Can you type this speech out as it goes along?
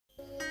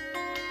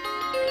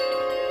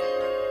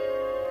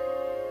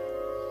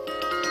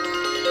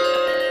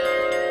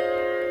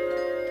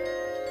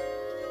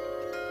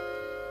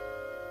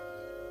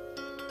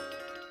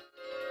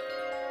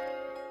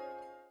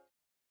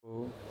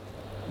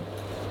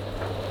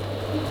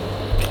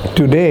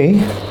Today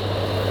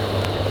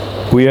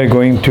we are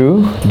going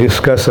to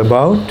discuss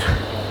about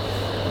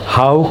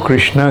how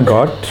Krishna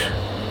got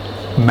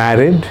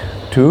married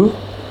to,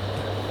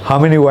 how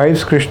many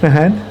wives Krishna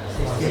had?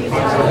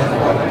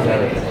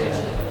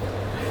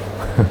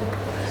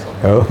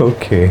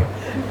 Okay.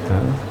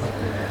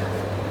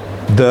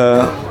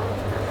 The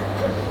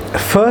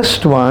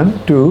first one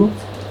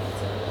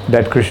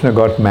that Krishna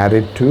got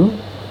married to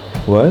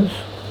was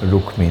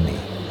Rukmini.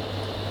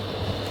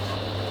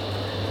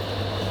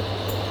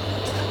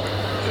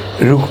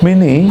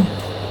 Rukmini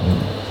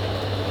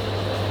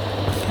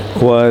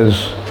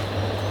was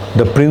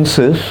the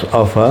princess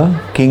of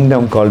a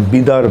kingdom called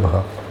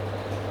Vidarbha.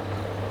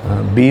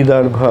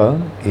 Vidarbha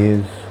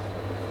is,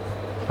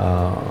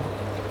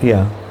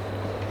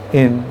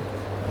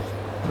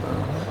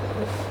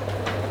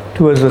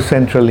 towards the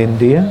central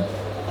India,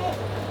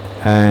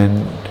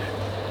 and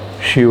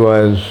she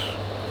was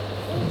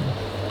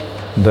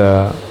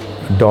the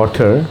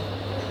daughter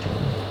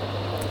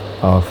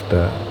of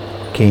the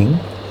king.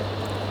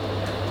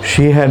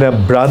 She had a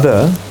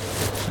brother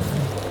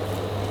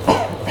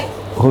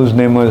whose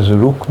name was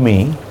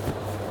Rukmi.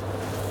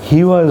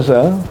 He was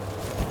a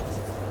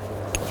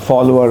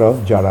follower of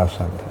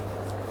Jarasandha.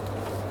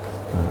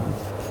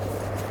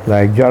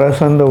 Like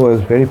Jarasandha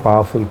was a very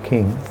powerful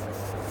king,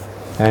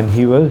 and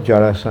he was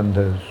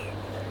Jarasandha's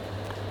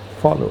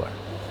follower.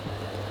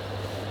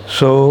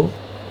 So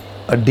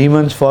a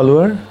demon's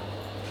follower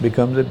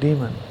becomes a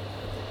demon.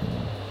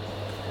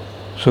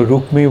 So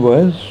Rukmi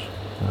was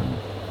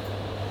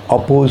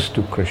opposed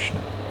to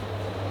Krishna.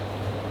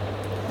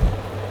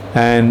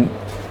 And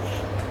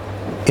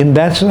in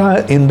that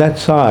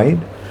side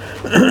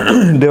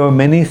there were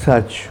many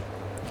such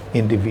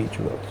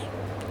individuals.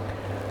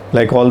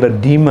 Like all the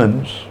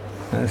demons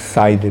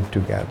sided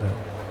together.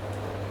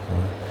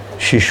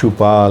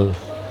 Shishupal,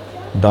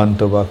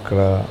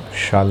 Dantavakra,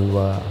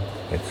 Shalva,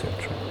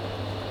 etc.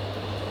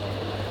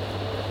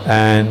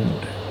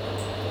 And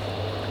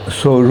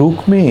so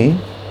Rukmi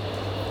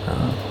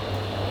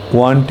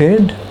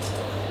wanted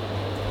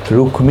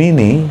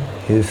Rukmini,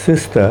 his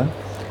sister,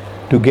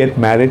 to get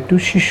married to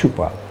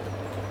Shishupal.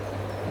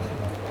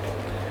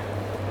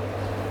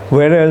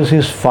 Whereas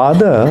his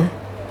father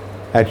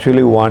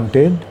actually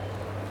wanted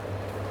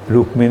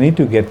Rukmini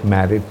to get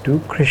married to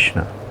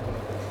Krishna.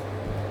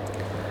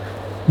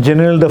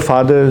 Generally, the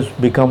fathers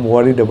become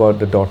worried about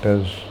the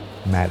daughter's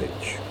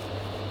marriage.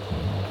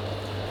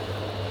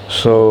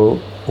 So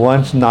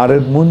once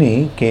Narad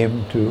Muni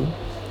came to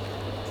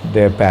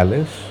their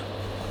palace,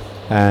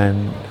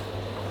 and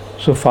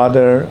so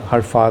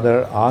her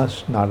father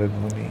asked Narad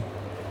Muni,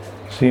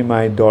 "See,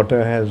 my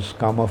daughter has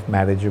come of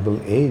marriageable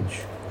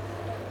age.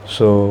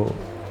 So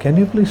can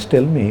you please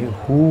tell me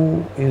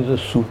who is a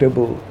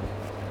suitable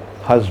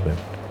husband,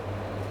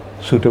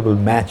 suitable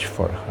match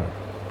for her?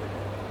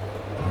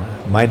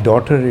 My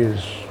daughter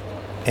is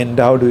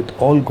endowed with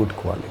all good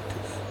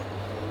qualities.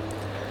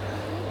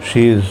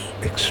 She is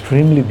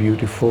extremely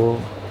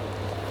beautiful.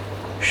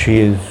 She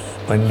is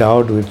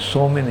endowed with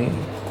so many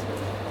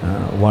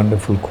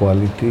wonderful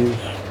qualities.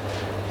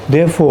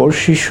 Therefore,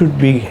 she should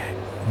be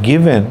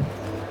given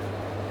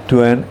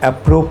to an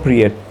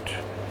appropriate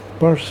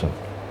person."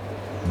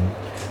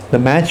 The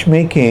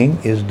matchmaking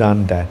is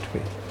done that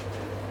way.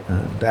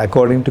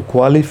 According to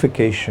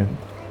qualification,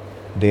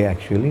 they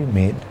actually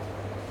made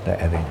the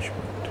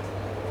arrangement.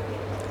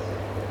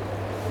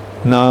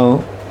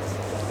 Now,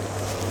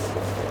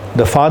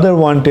 the father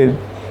wanted,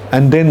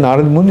 and then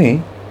Narad Muni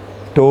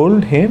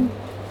told him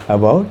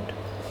about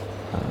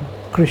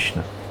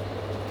Krishna.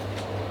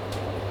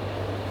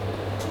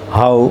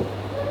 How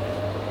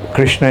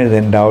Krishna is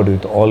endowed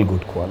with all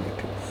good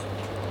qualities.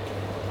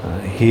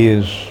 He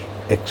is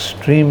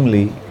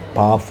extremely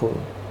powerful.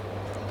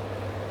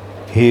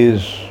 He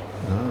is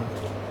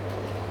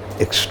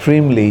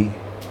extremely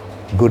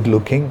good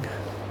looking.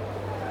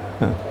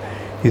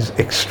 He is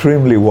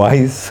extremely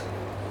wise.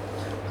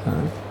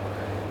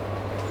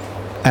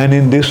 And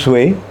in this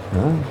way,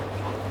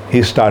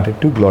 he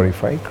started to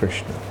glorify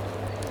Krishna.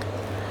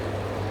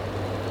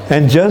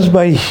 And just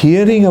by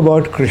hearing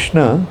about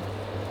Krishna,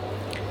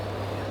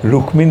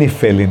 Rukmini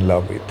fell in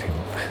love with him.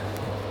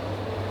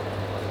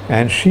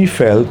 And she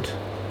felt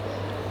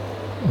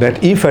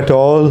that if at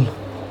all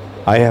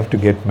I have to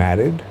get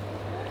married,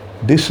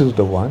 this is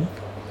the one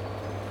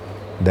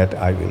that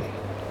I will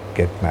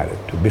get married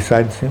to.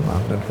 Besides him,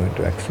 I'm not going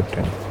to accept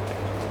anything.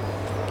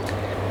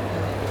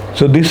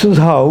 So this is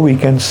how we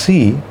can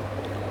see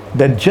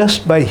that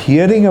just by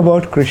hearing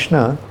about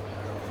Krishna,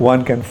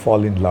 one can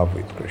fall in love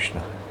with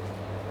Krishna.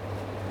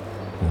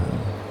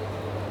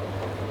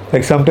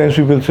 Like sometimes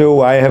people say,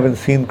 "Oh, I haven't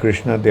seen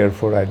Krishna,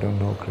 therefore I don't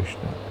know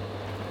Krishna."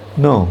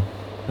 No.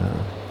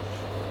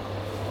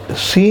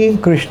 Seeing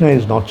Krishna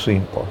is not so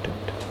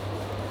important.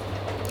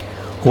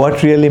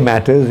 What really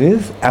matters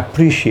is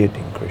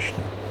appreciating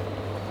Krishna.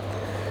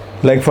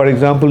 Like for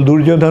example,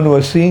 Duryodhana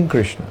was seeing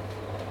Krishna.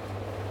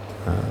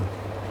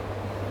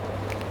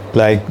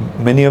 Like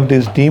many of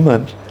these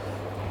demons,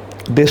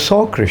 they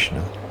saw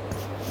Krishna.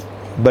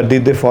 But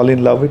did they fall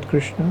in love with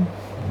Krishna?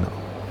 No.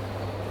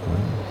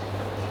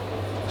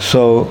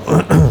 So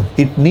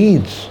it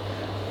needs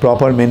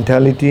proper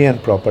mentality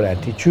and proper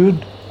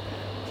attitude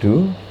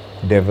to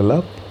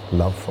develop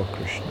love for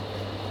Krishna.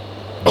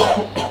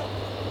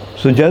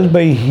 So just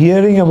by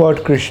hearing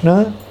about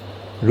Krishna,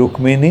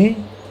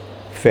 Rukmini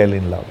fell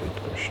in love with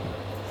Krishna.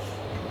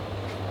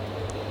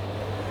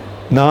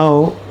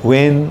 Now,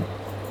 when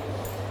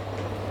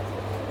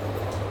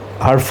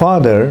her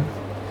father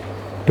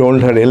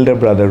told her elder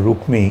brother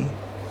Rukmi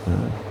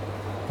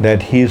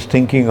that he is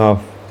thinking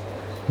of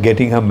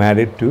getting her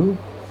married to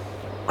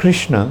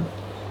Krishna,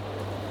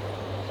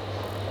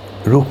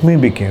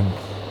 Rukmi became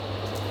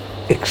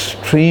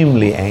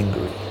extremely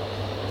angry.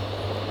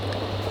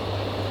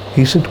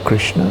 He said,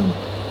 Krishna,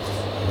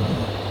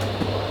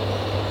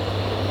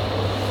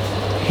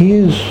 he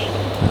is,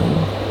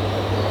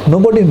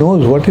 nobody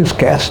knows what his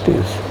caste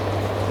is.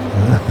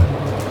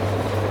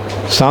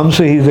 Some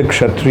say he is a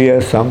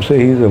Kshatriya, some say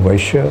he is a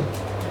Vaishya.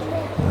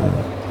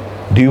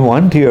 Do you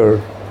want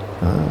your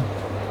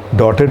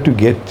daughter to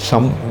get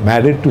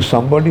married to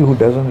somebody who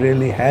doesn't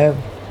really have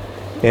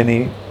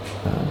any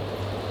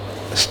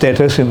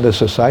status in the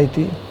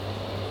society?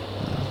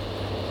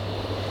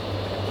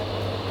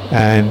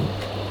 And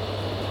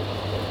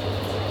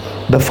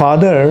the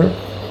father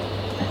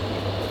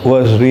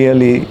was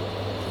really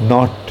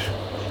not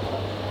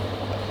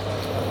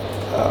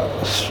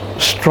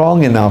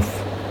strong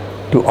enough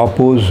to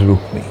oppose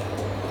Rukmi.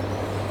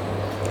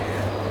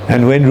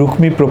 And when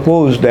Rukmi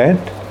proposed that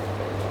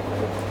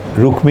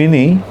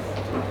Rukmini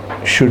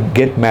should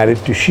get married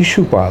to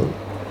Shishupal,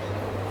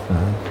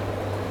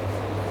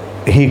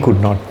 he could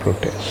not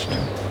protest.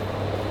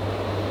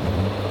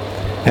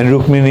 And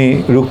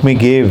Rukmi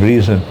gave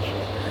reasons.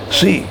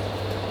 See,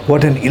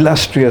 what an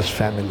illustrious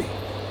family.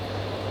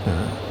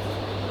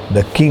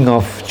 The king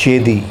of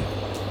Chedi,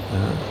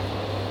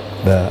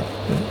 the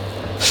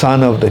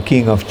son of the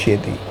king of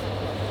Chedi.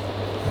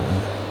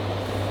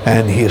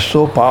 And he is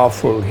so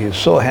powerful, he is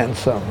so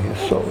handsome, he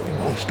is so,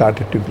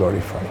 started to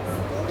glorify.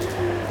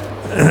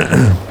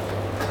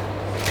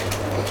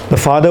 The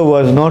father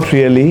was not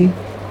really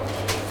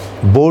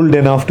bold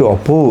enough to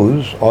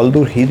oppose,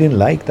 although he didn't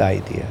like the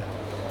idea.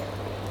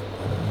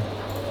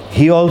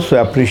 He also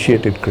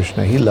appreciated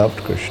Krishna, he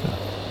loved Krishna.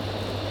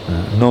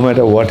 No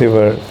matter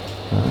whatever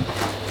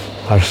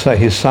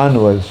his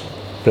son was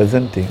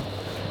presenting,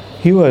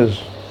 he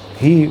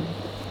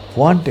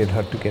wanted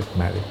her to get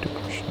married to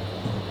Krishna.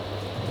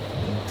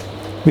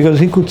 Because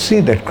he could see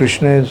that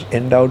Krishna is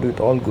endowed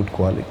with all good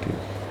qualities.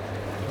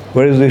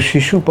 Whereas the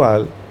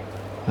Shishupal,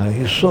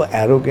 he is so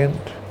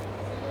arrogant.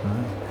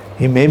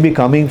 He may be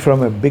coming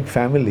from a big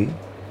family,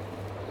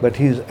 but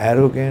he is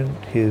arrogant,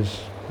 he is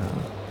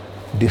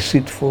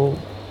deceitful,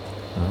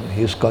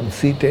 he is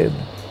conceited,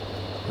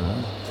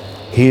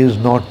 he is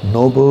not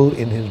noble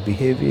in his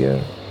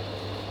behavior,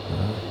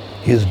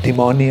 he is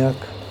demoniac.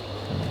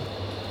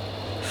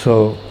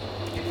 So,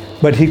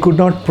 but he could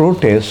not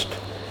protest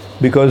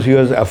because he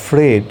was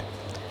afraid,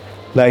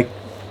 like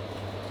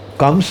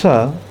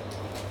Kamsa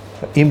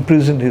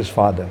imprisoned his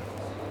father.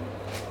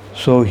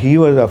 So he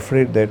was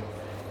afraid that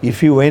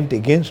if he went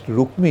against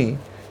Rukmi,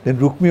 then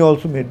Rukmi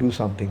also may do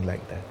something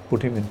like that,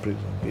 put him in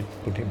prison,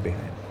 put him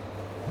behind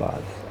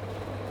bars.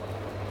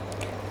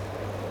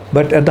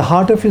 But at the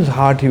heart of his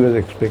heart he was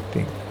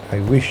expecting, I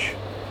wish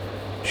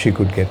she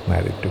could get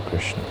married to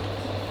Krishna.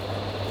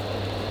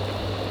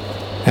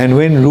 And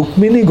when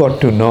Rukmini got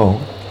to know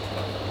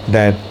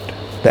that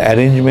the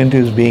arrangement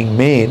is being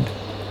made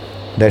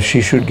that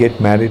she should get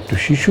married to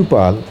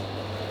Shishupal,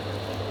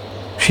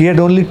 she had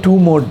only 2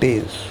 more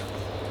days.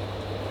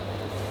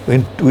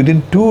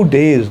 Within 2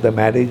 days the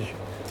marriage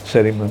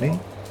ceremony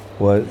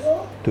was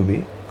to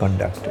be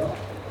conducted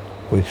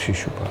with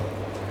Shishupal.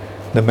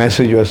 The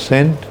message was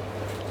sent,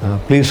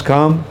 please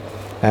come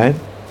and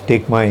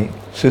take my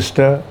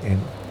sister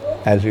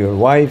as your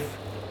wife.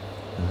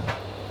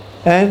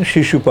 And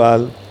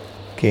Shishupal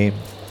came.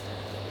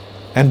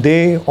 And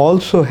they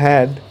also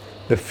had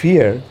the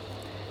fear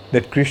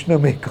that Krishna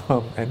may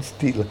come and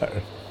steal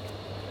her.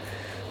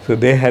 So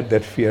they had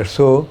that fear.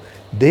 So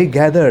they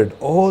gathered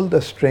all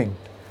the strength.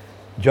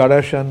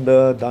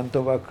 Jarashanda,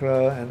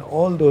 Dantavakra and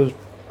all those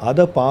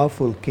other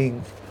powerful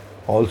kings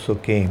also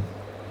came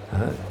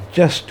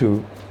just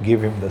to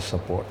give him the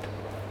support.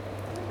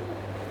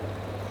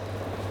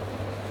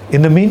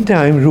 In the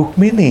meantime,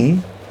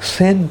 Rukmini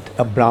sent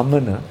a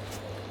Brahmana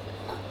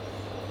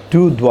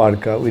to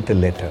Dwarka with a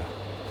letter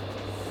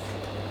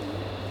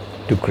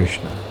to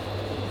Krishna.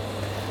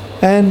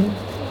 And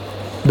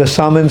the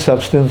sum and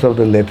substance of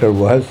the letter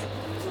was,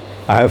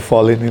 I have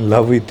fallen in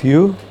love with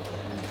you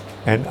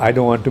and I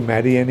don't want to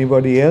marry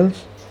anybody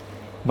else.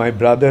 My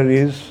brother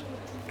is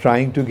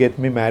trying to get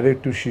me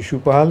married to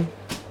Shishupal.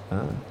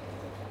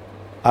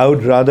 I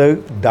would rather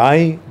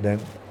die than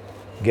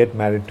get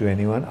married to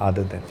anyone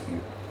other than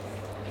you.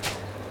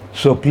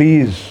 So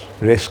please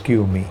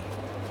rescue me.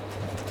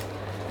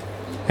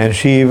 And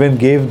she even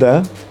gave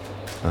the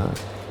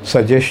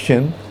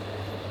suggestion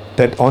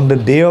that on the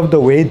day of the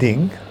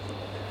wedding,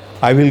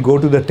 I will go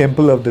to the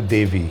temple of the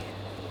Devi.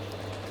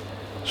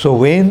 So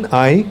when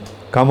I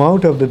come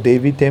out of the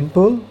Devi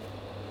temple,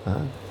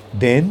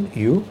 then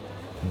you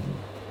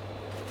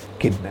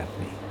kidnap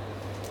me.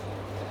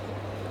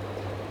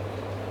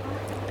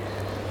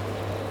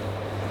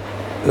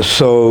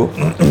 So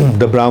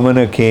the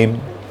Brahmana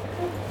came,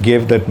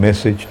 gave that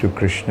message to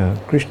Krishna.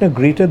 Krishna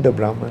greeted the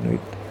Brahman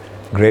with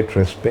great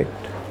respect,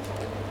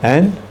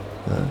 and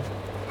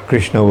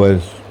Krishna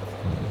was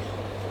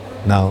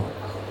now,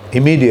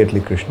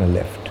 immediately Krishna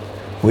left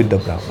with the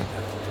Brahmana.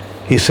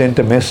 He sent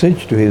a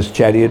message to his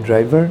chariot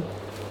driver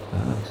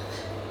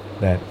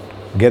that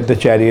get the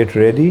chariot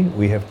ready,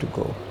 we have to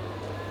go.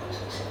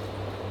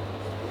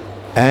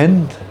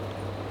 And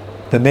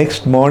the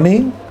next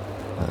morning,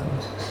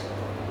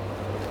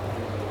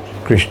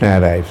 Krishna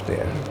arrived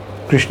there.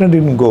 Krishna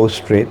didn't go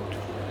straight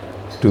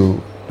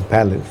to the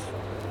palace,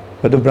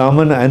 but the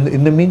Brahmana, and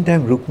in the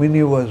meantime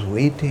Rukmini was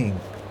waiting.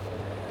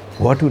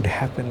 What would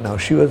happen now?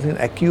 She was in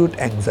acute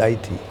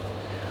anxiety.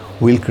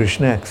 Will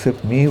Krishna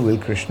accept me? Will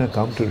Krishna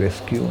come to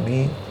rescue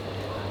me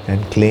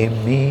and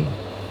claim me?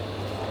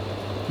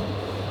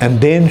 And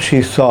then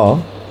she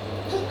saw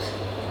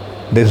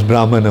this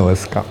Brahmana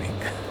was coming.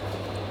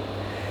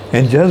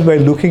 And just by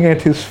looking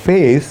at his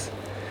face,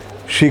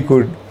 she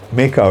could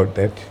make out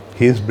that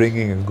he is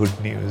bringing a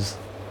good news.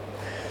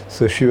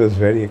 So she was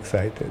very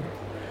excited.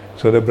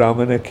 So the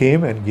Brahmana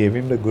came and gave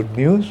him the good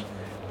news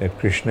that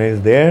Krishna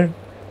is there,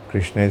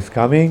 Krishna is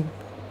coming,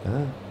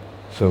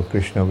 so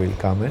Krishna will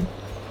come and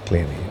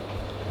claim him.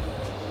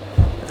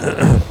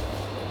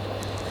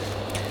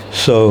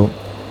 So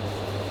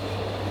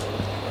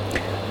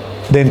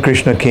then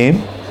Krishna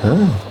came.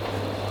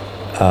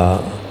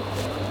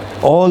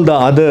 All the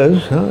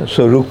others,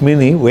 so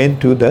Rukmini went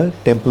to the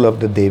temple of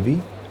the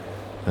Devi,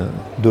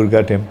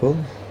 Durga temple.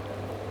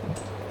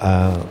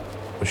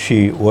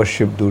 She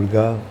worshipped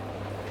Durga,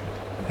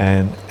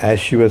 and as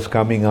she was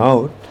coming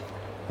out,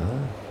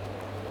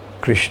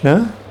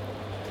 Krishna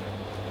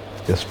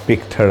just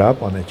picked her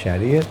up on a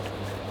chariot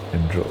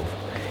and drove.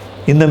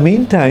 In the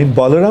meantime,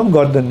 Balaram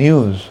got the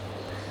news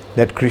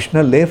that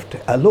Krishna left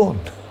alone.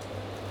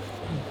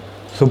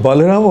 So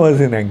Balaram was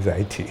in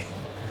anxiety.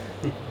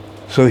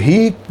 So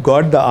he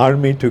got the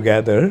army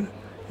together,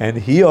 and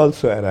he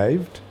also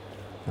arrived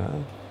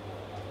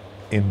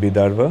in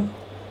Vidarbha,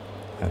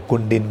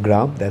 Kundin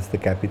Gram, that's the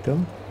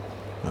capital.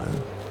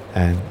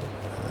 And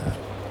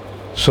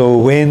so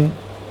when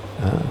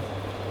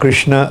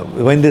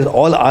there's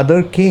all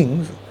other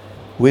kings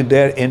with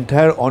their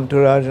entire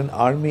entourage and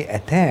army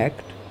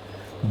attacked,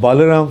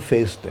 Balaram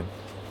faced them.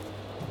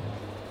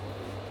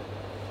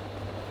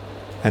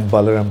 And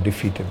Balaram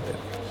defeated them.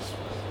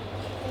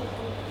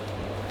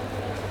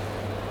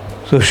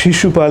 So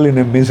Shishupal in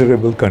a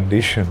miserable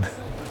condition.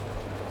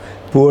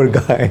 Poor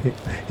guy,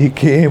 he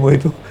came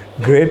with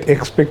great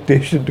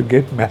expectation to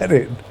get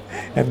married,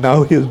 and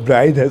now his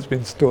bride has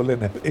been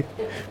stolen away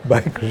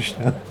by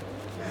Krishna.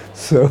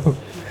 So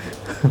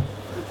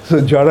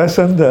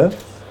Jarasandha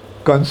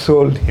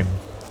consoled him.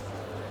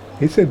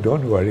 He said,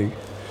 don't worry,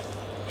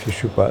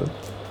 Shishupal.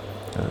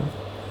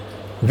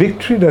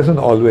 Victory doesn't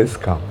always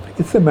come.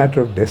 It's a matter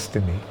of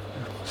destiny.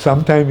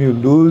 Sometimes you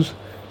lose,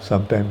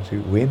 sometimes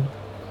you win.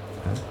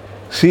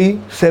 See,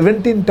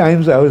 17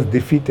 times I was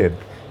defeated.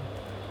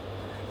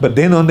 But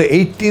then on the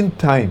 18th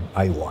time,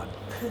 I won.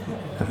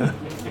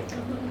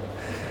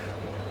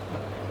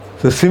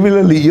 So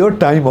similarly, your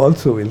time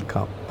also will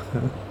come.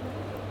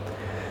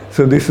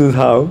 So this is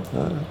how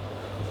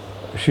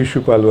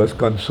Shishupal was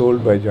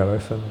consoled by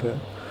Jarasandha.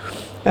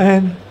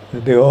 And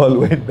they all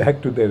went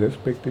back to their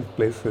respective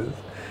places,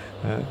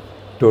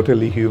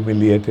 totally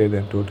humiliated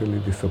and totally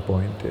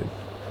disappointed.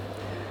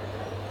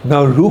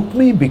 Now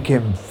Rukmi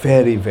became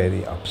very,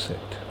 very upset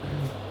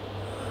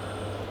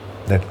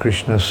that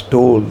Krishna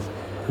stole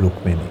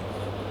Rukmini.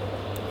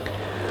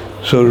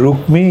 So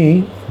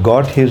Rukmi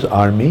got his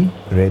army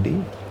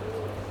ready,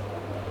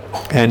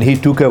 and he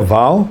took a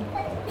vow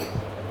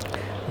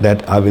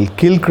that I will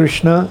kill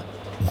Krishna,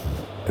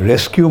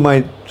 rescue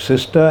my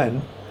sister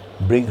and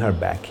bring her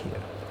back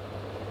here.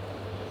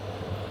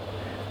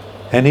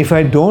 And if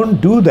I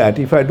don't do that,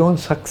 if I don't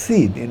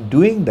succeed in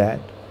doing that,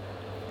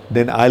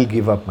 then I'll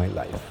give up my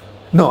life.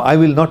 No, I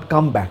will not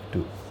come back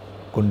to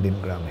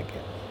Kundin Gram again.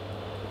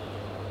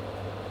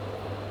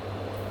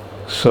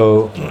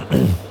 So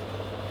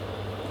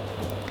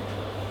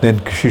then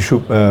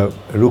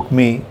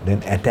Rukmi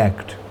then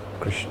attacked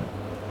Krishna.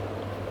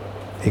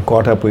 He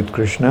caught up with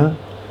Krishna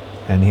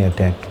and he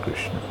attacked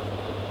Krishna.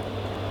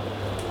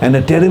 And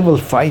a terrible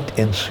fight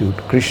ensued.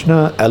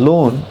 Krishna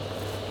alone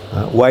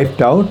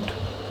wiped out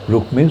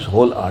Rukmi's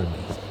whole army.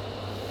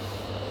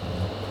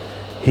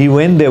 He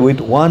went there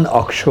with one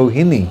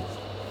Akshohini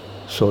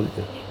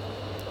soldiers.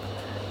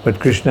 But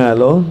Krishna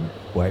alone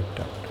wiped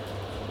out.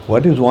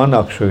 What is one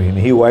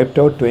Akshohini? He wiped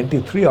out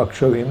 23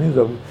 Akshohinis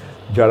of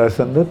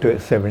Jarasandha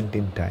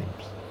 17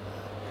 times.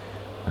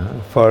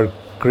 For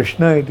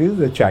Krishna it is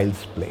a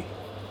child's play.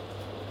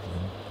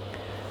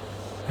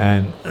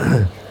 And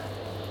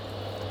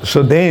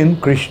so then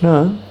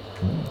Krishna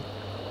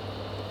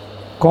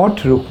caught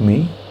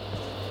Rukmi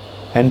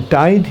and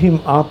tied him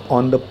up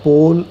on the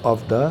pole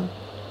of the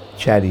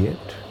chariot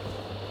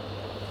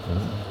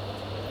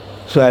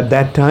So at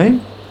that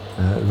time,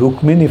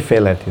 Rukmini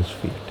fell at his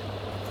feet.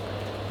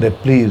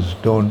 That please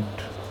don't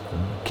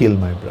kill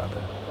my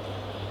brother.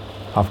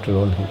 After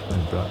all, he's my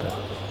brother.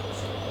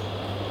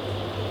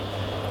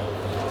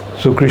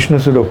 So Krishna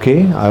said,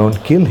 okay, I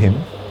won't kill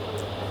him,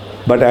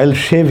 but I'll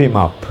shave him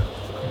up.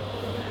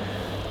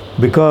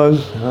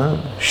 Because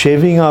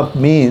shaving up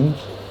means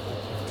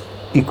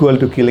equal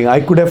to killing. I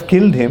could have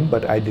killed him,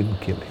 but I didn't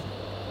kill him.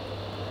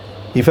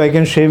 If I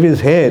can shave his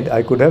head,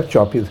 I could have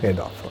chopped his head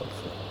off also.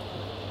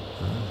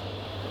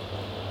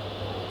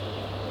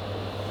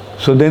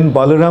 So then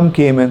Balaram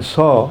came and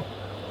saw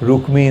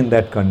Rukmi in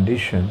that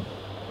condition.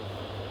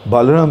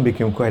 Balaram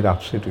became quite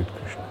upset with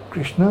Krishna.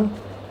 Krishna,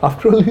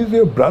 after all, he's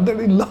your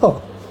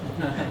brother-in-law.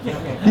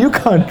 You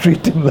can't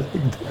treat him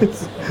like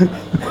this.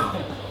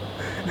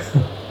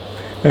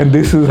 And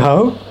this is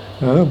how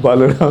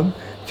Balaram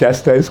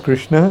chastised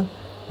Krishna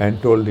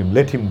and told him,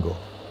 let him go.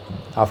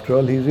 After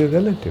all, he's your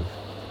relative.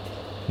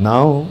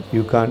 Now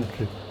you can't,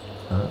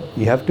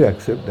 you have to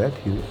accept that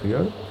he is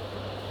your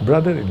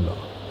brother-in-law.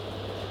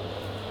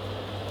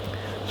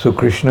 So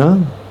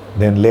Krishna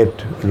then let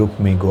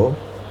Rukmi go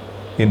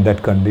in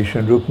that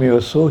condition. Rukmi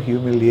was so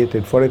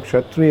humiliated. For a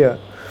Kshatriya,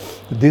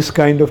 this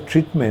kind of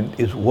treatment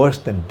is worse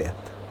than death.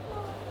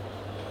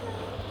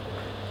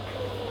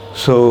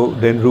 So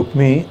then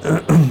Rukmi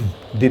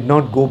did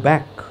not go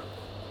back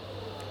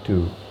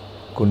to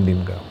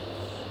Kundingram.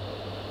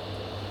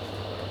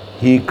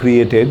 He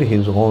created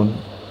his own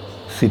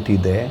city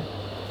there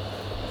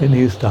and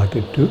he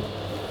started to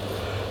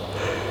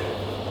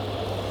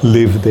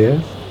live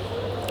there.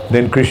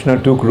 Then Krishna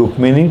took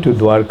Rukmini to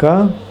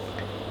Dwarka,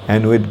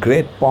 and with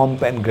great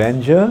pomp and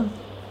grandeur,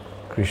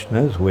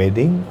 Krishna's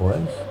wedding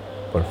was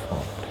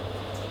performed.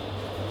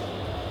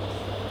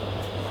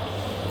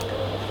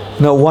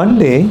 Now one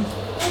day,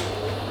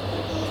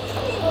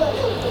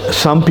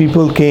 some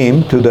people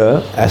came to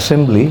the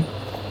assembly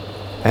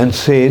and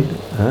said,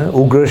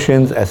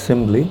 Ugrasen's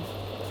assembly,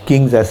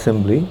 king's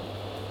assembly,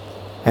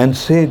 and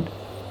said,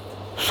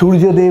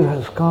 Suryadev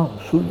has come,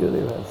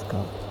 Suryadev has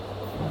come.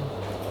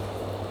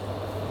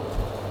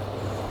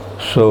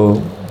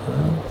 So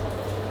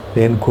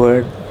they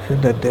inquired,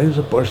 said that there is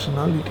a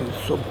personality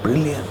so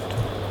brilliant.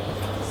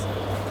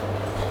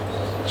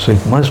 So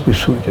it must be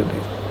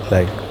Suryadev,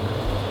 like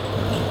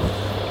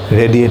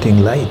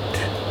radiating light.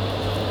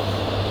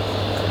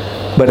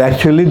 But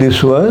actually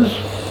this was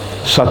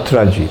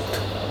Satrajit,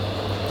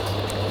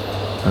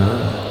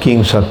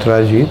 King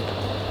Satrajit.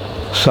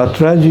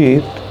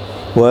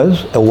 Satrajit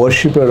was a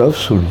worshipper of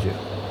Surya,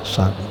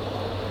 sun.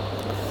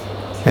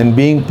 And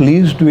being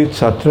pleased with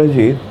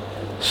Satrajit,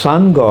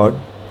 sun god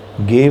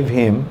gave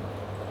him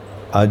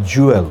a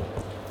jewel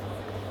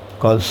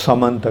called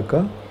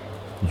Samantaka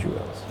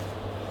jewel.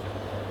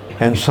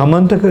 And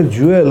Samantaka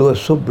jewel was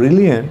so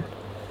brilliant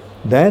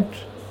that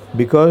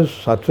because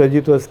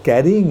Satrajit was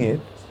carrying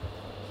it,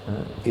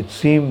 it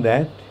seemed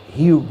that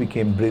he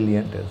became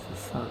brilliant as the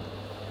sun.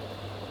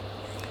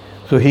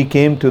 So he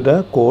came to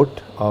the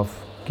court of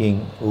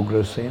King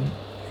Ugrasen,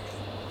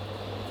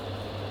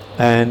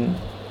 and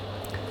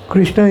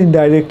Krishna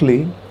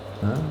indirectly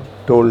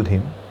told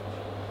him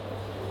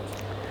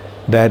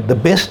that the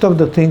best of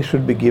the things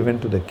should be given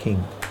to the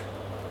king.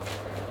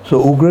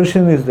 So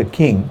Ugrasen is the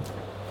king,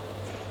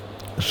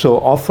 so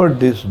offered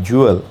this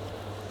jewel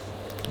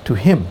to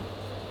him.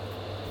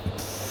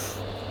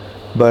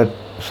 But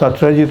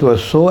Satrajit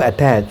was so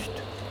attached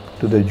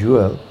to the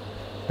jewel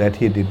that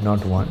he did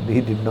not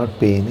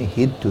pay any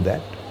heed to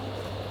that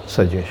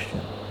suggestion.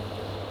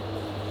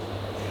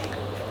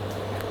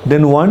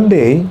 Then one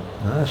day,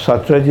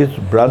 Satrajit's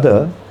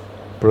brother,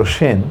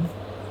 Proshen,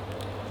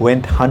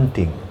 went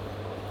hunting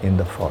in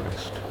the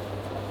forest.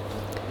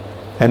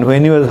 And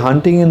when he was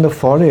hunting in the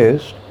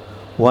forest,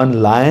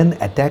 one lion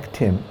attacked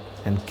him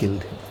and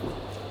killed him.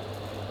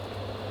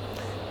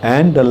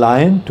 And the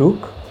lion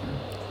took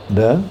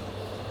the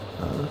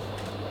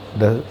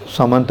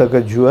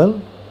Samantaka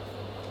jewel,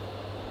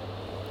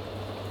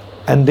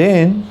 and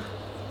then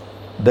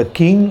the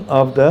king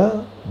of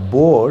the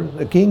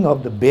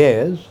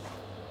bears,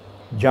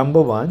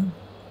 Jambavan,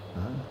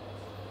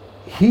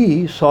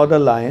 he saw the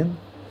lion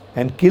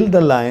and killed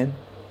the lion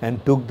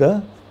and took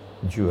the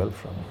jewel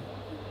from him.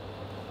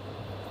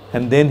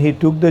 And then he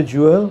took the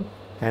jewel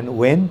and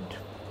went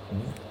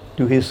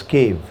to his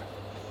cave.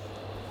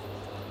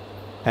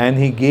 And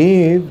he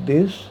gave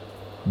this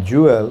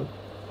jewel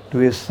to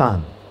his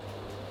son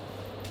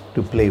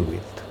to play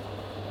with.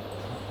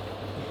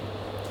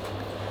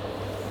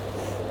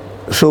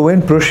 So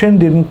when Proshen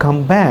didn't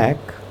come back,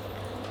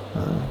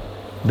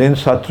 then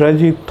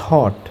Satrajit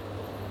thought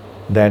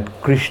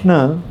that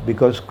Krishna,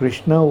 because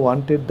Krishna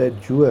wanted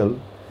that jewel,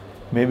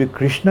 maybe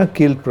Krishna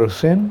killed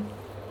Proshen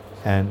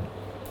and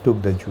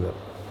took the jewel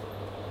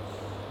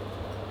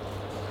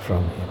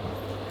from him.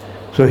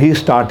 So he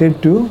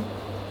started to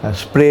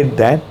spread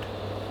that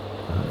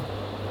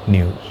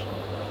news,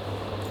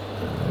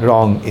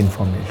 wrong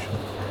information,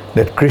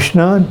 that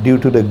Krishna, due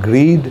to the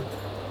greed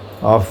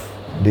of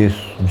this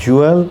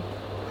jewel,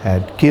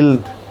 had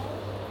killed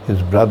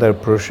his brother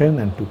Proshen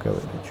and took away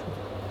the jewel.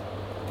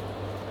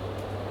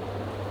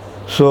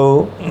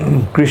 So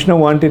Krishna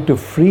wanted to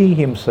free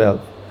himself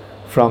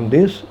from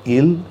this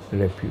ill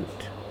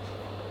repute.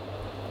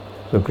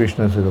 So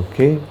Krishna said,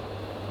 okay,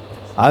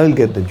 I will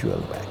get the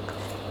jewel back.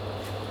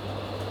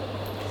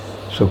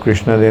 So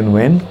Krishna then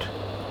went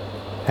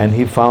and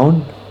he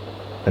found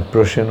that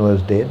Prushan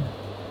was dead.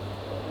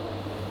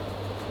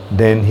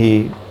 Then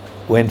he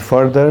went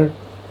further,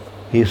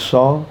 he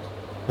saw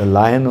the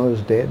lion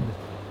was dead.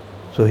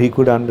 So he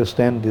could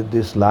understand that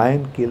this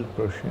lion killed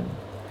Prushan.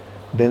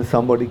 Then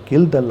somebody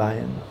killed the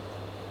lion.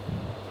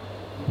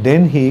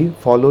 Then he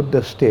followed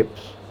the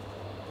steps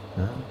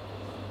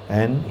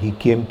and he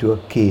came to a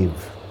cave.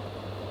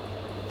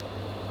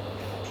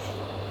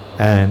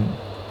 And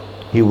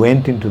he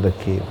went into the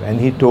cave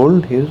and he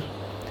told his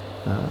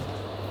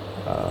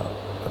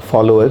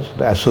followers,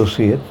 the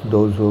associates,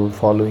 those who were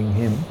following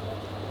him,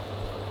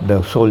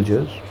 the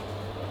soldiers,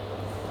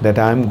 that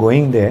I am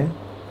going there.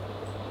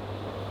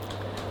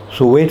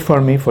 So wait for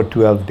me for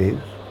 12 days.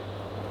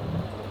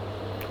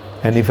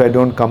 And if I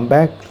don't come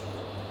back,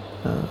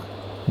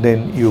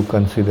 then you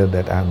consider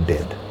that I am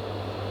dead.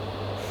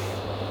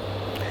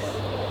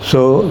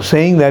 So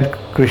saying that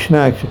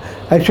Krishna,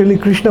 actually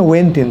Krishna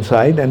went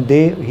inside and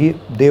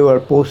they were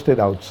posted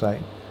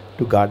outside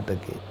to guard the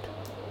gate.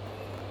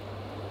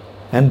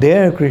 And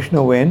there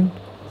Krishna went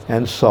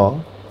and saw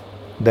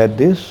that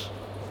this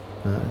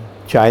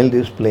child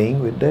is playing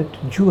with that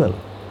jewel.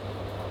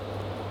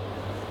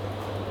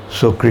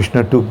 So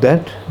Krishna took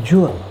that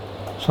jewel,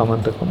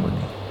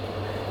 Samantakamani,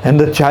 and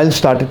the child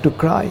started to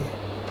cry.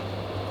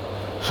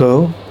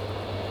 So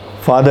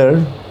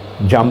Father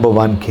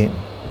Jambavan came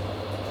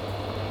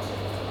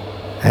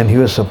and he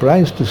was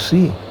surprised to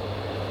see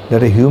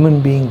that a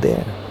human being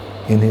there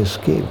in his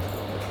cave.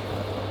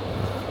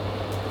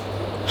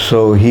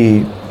 So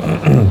he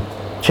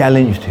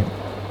challenged him.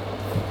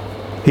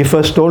 He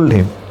first told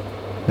him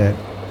that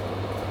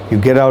you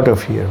get out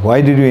of here.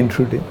 Why did you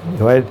intrude it?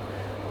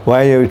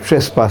 Why are you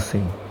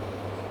trespassing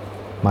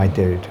my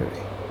territory?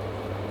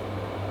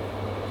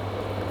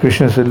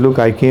 Krishna said, look,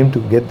 I came to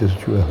get this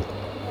jewel.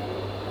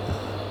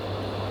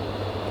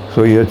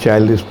 So your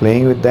child is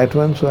playing with that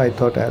one, so I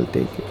thought I'll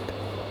take it.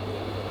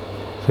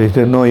 So he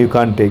said, no, you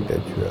can't take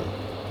that jewel.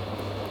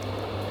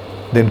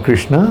 Then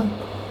Krishna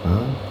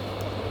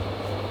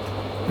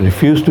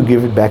refused to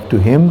give it back to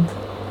him,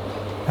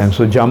 and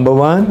so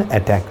Jambavan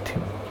attacked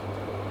him.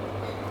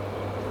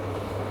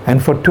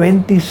 And for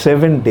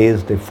 27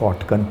 days they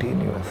fought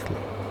continuously.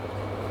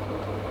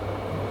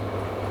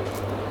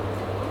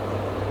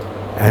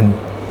 And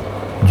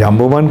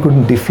Jambavan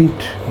couldn't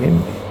defeat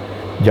him.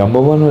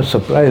 Jambavan was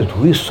surprised.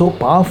 Who is so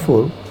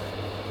powerful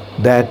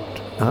that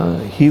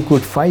he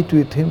could fight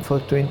with him for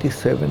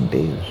 27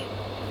 days?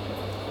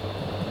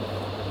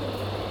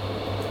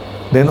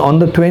 Then on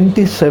the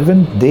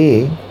 27th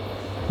day,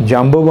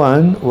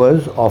 Jambavan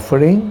was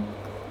offering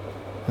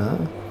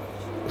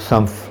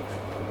some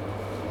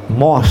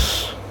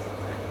moss.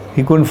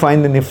 He couldn't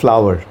find any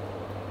flower.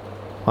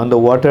 On the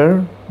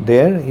water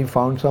there, he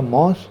found some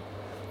moss.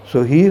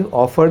 So he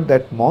offered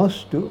that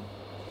moss to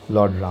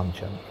Lord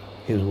Ramchandra,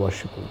 his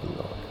worshipable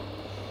Lord.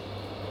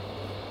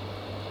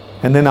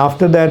 And then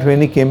after that, when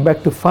he came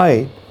back to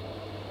fight,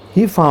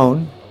 he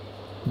found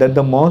that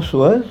the moss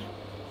was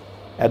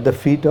at the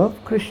feet of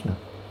Krishna.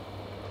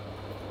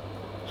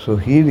 So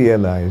he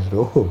realized,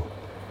 oh,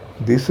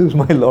 this is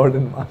my Lord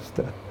and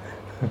Master.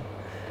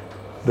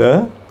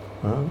 The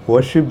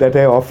worship that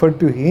I offered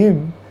to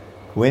him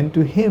went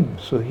to him.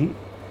 So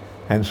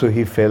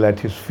he fell at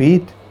his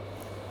feet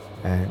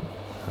and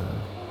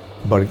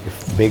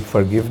begged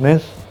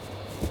forgiveness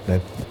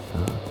that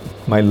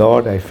my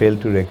Lord, I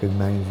failed to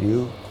recognize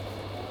you.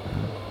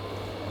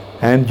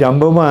 And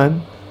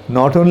Jambavan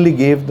not only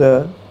gave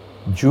the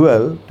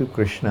jewel to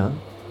Krishna,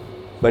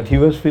 but he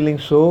was feeling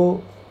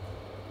so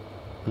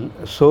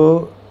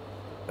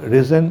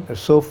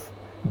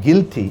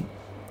guilty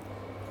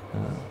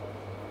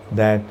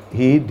that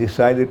he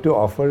decided to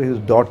offer his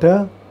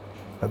daughter,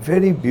 a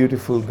very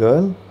beautiful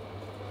girl,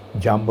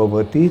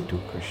 Jambavati, to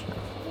Krishna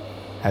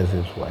as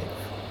his wife.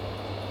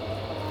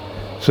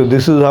 So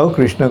this is how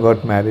Krishna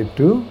got married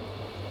to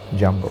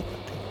Jambavati.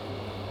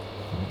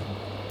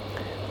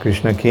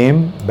 Krishna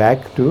came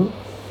back to,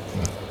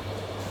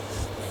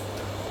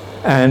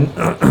 and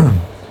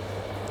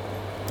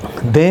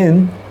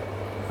then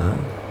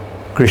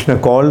Krishna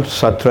called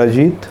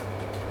Satyajit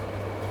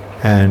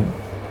and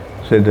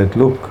said that,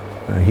 look,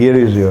 here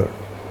is your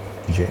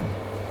gem,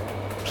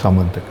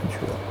 Samantaka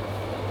jewel.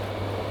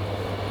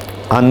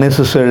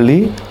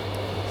 Unnecessarily,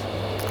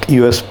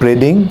 you are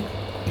spreading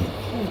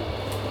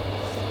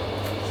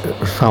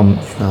some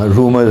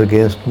rumors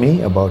against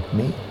me, about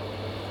me,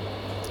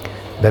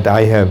 that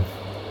I have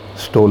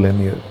stolen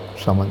your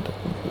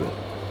Samantaka jewel.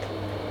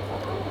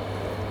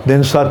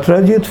 Then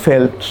Satyajit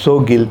felt so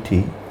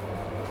guilty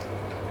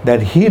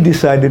that he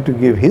decided to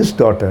give his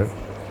daughter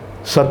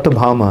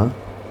Satyabhama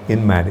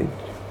in marriage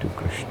to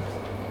Krishna.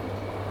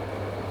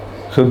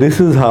 So this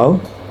is how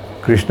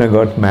Krishna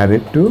got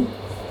married to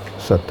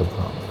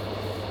Satyabhama.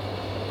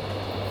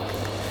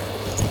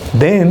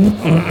 Then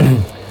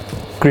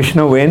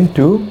Krishna went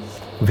to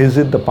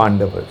visit the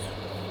Pandavas.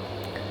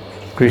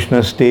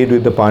 Krishna stayed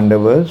with the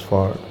Pandavas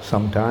for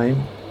some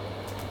time.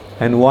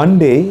 And one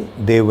day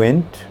they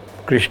went,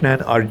 Krishna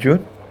and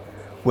Arjun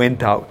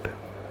went out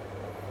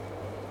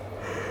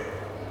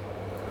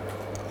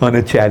on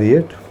a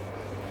chariot.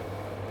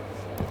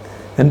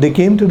 And they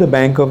came to the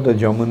bank of the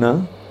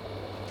Jamuna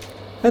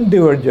and they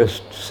were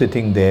just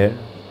sitting there.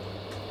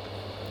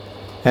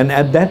 And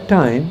at that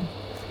time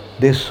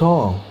they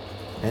saw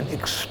an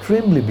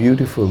extremely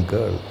beautiful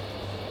girl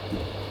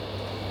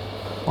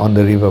on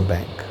the river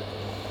bank.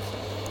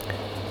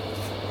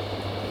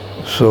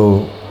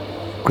 So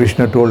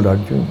Krishna told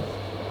Arjun,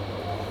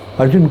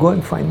 Arjun, go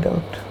and find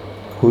out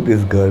who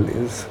this girl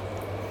is.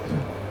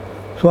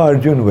 So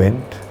Arjun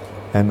went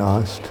and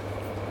asked,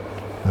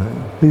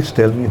 please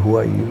tell me, who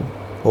are you?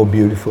 Oh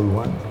beautiful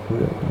one, who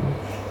are you?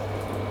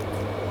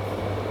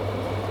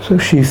 So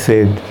she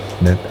said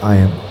that I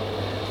am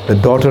the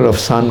daughter of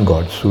sun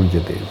god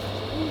Suryadev.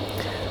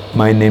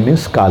 My name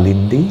is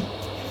Kalindi,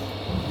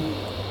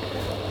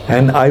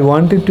 and I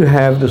wanted to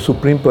have the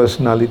Supreme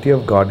Personality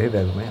of Godhead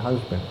as my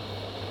husband.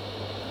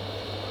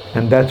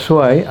 And that's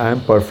why I am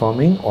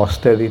performing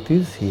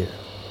austerities here.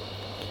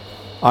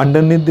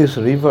 Underneath this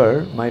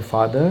river, my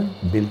father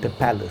built a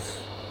palace.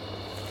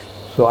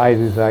 So I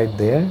reside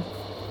there,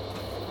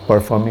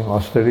 performing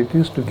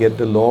austerities to get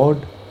the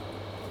Lord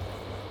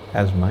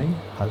as my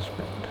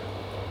husband.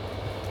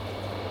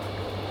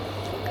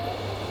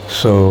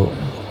 So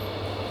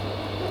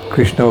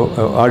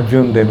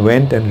Arjun then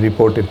went and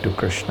reported to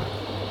Krishna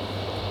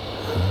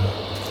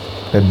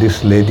that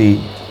this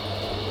lady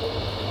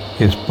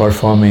is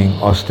performing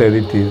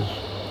austerities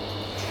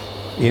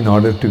in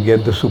order to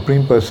get the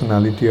Supreme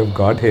Personality of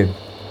Godhead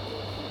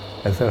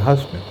as her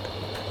husband.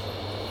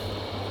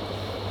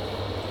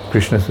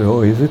 Krishna said,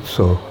 oh, is it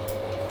so?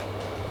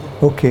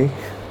 Okay.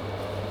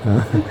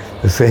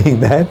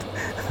 Saying that,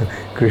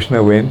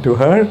 Krishna went to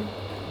her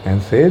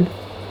and said,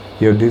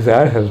 your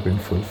desire has been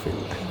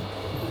fulfilled.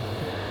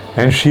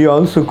 And she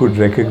also could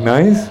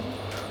recognize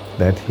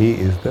that he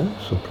is the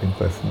Supreme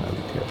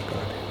Personality of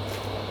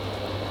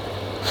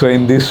Godhead. So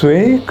in this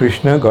way,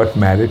 Krishna got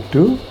married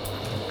to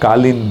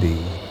Kalindi.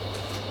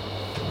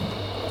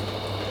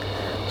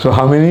 So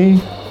how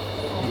many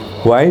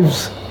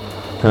wives?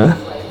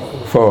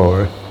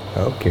 4.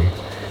 Okay.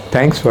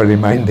 Thanks for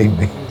reminding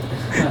me.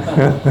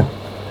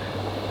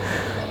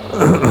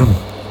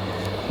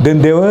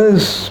 Then there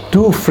was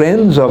 2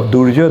 friends of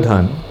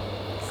Duryodhan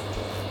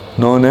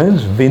known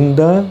as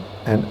Vinda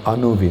and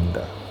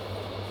Anuvinda.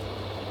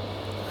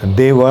 And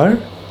they were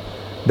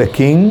the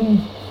king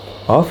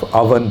of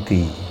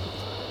Avanti.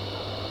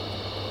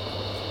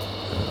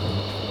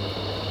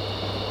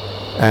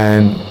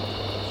 And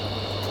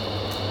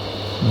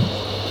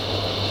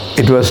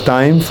it was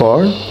time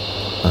for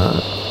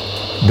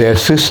their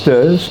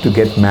sisters to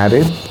get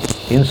married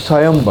in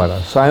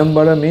Sayambara.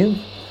 Sayambara means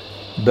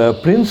the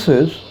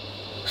princess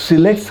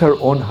selects her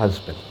own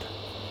husband.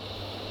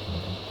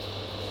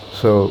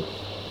 So,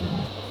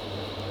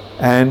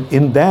 and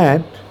in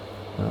that,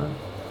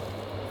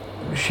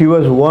 she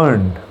was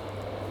warned,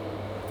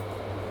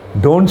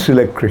 don't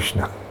select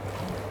Krishna.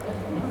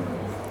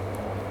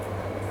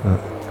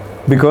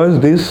 Because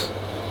these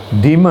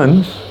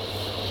demons,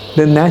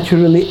 they're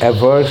naturally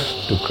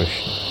averse to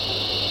Krishna.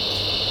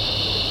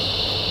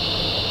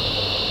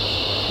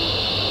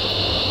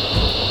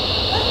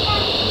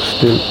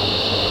 Still,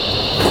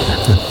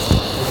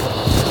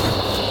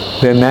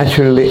 they're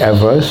naturally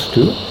averse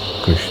to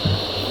Krishna.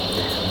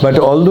 But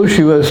although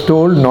she was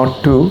told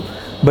not to,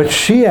 but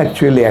she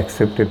actually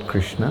accepted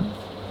Krishna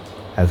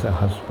as a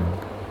husband.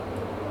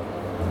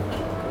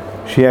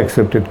 She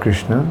accepted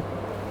Krishna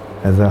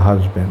as a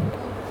husband.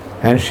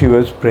 And she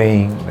was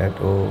praying that,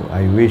 oh,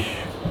 I wish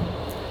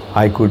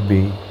I could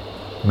be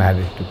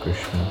married to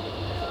Krishna.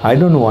 I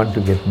don't want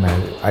to get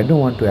married. I don't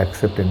want to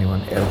accept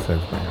anyone else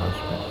as my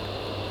husband.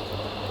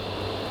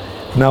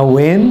 Now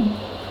when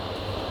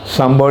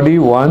somebody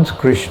wants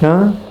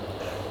Krishna,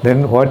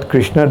 then what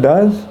Krishna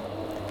does?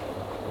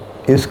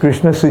 Is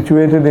Krishna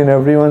situated in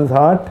everyone's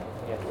heart?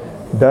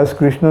 Does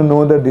Krishna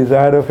know the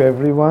desire of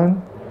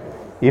everyone?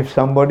 If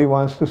somebody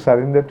wants to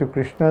surrender to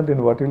Krishna,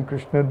 then what will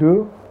Krishna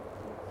do?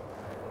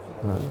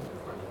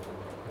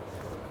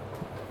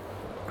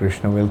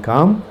 Krishna will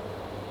come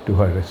to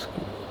her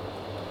rescue.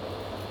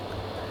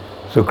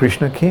 So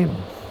Krishna came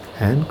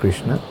and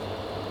Krishna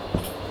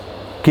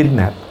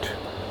kidnapped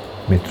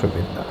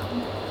Mitravinda.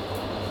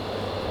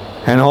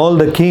 And all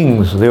the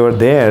kings, they were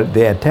there,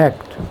 they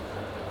attacked,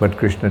 but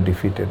Krishna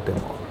defeated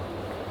them all.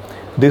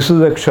 This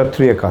is a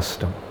Kshatriya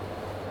custom.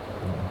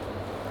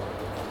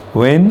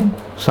 When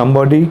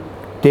somebody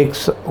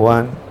takes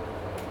one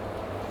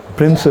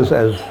princess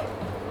as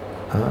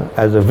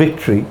a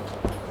victory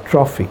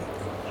trophy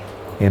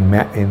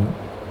in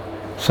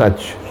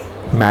such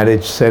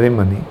marriage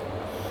ceremony,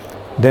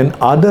 then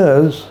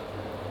others,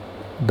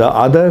 the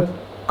other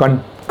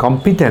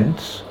competent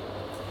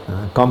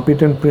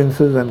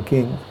princes and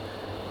kings,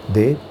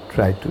 they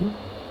try to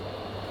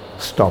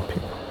stop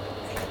him.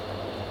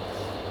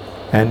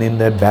 And in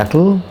that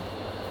battle,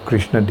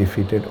 Krishna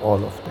defeated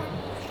all of them.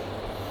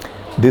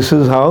 This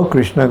is how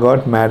Krishna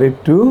got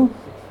married to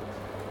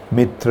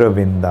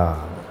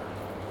Mitravinda.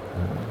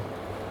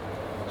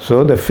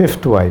 So the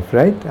fifth wife,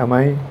 right? Am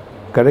I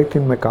correct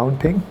in my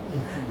counting?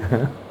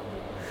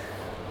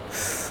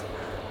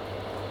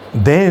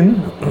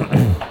 Then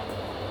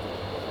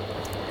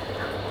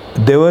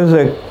there was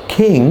a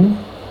king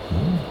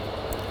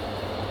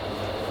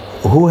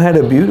who had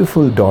a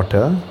beautiful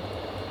daughter.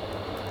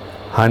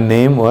 Her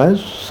name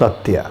was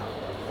Satya.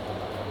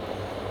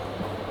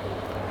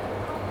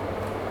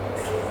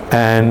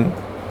 And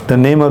the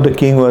name of the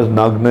king was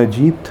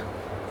Nagnajit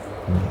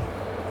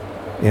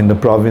in the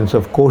province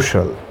of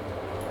Koshal.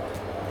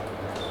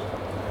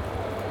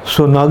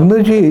 So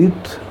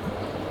Nagnajit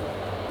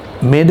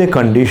made a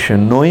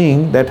condition,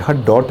 knowing that her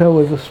daughter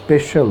was a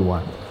special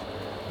one,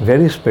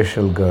 very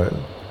special girl.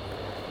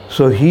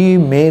 So he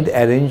made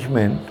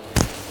arrangement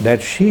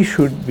that she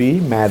should be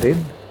married,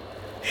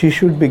 she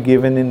should be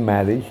given in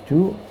marriage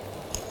to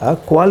a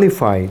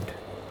qualified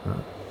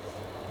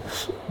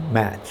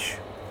match.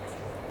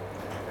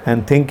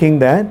 And thinking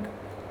that,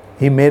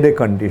 he made a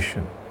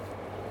condition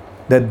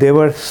that there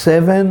were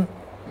 7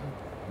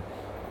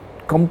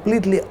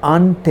 completely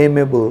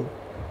untamable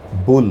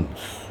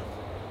bulls.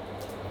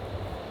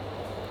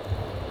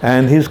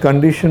 And his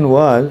condition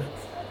was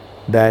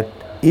that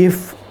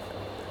if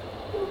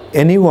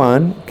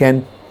anyone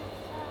can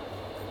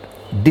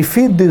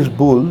defeat these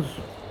bulls,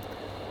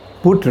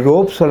 put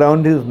ropes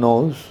around their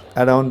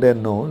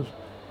nose,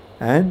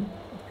 and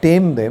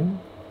tame them,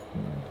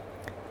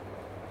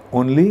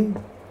 only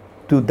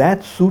to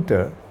that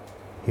suitor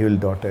he will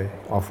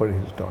offer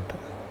his daughter.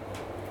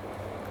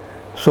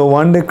 So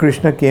one day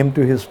Krishna came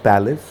to his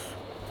palace,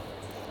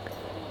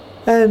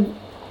 and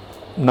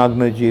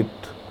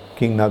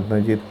King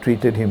Nagnajit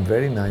treated him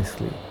very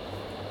nicely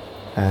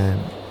and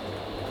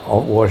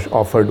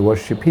offered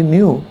worship. He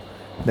knew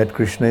that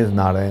Krishna is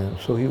Narayan,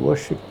 so he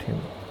worshipped him.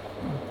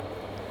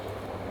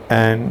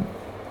 And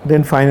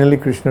then finally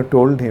Krishna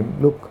told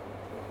him, look,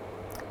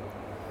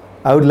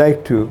 I would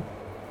like to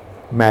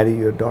marry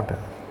your daughter.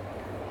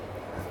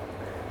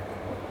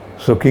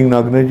 So King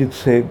Nagnajit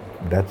said,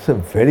 that's a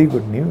very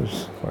good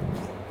news for me.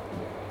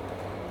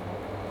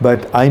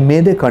 But I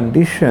made a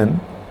condition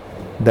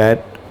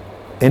that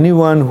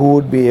anyone who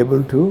would be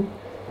able to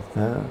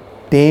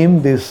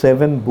tame these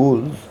 7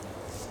 bulls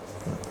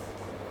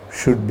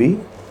should be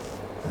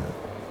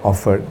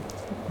offered,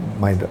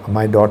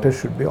 my daughter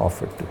should be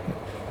offered to him.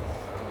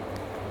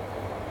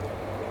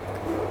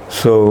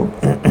 So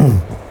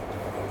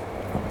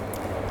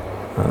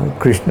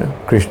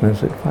Krishna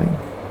said, fine.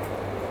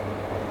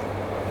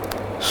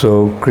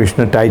 So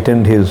Krishna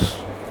tightened his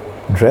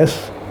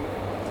dress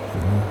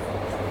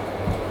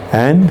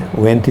and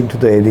went into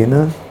the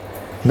arena.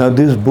 Now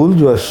these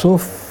bulls were so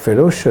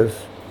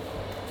ferocious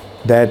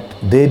that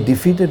they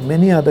defeated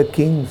many other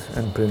kings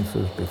and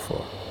princes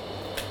before.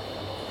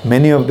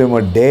 Many of them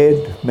were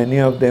dead, many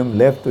of them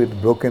left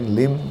with broken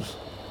limbs,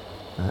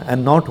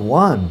 and not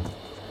one,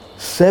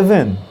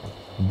 7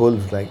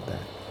 bulls like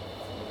that.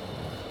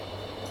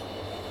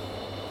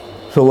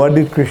 So what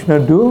did Krishna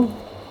do?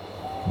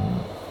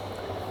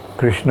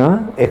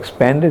 Krishna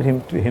expanded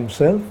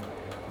himself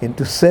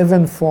into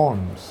 7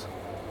 forms.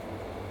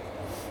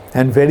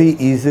 And very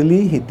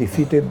easily he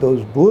defeated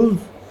those bulls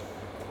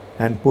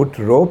and put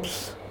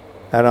ropes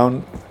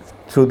around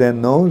through their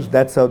nose.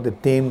 That's how they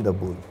tame the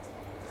bull.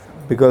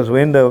 Because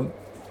when the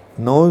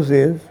nose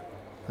is,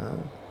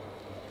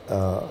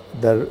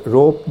 the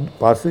rope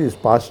is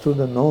passed through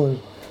the nose,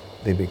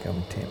 they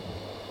become tame.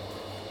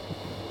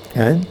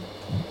 And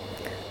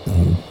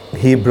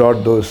he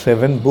brought those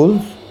 7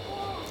 bulls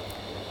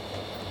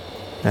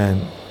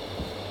and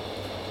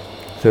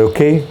said,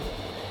 okay,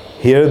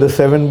 here are the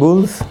 7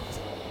 bulls,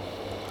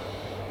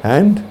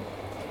 and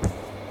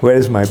where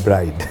is my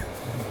bride?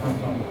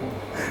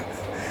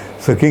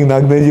 So King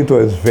Nagnajit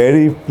was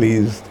very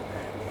pleased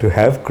to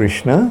have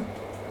Krishna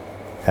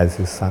as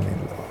his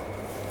son-in-law.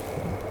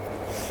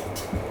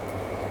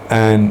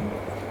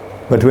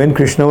 But when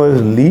Krishna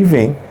was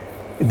leaving,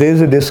 there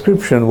is a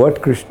description what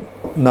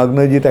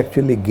Nagnajit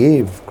actually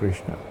gave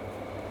Krishna.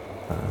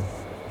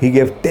 He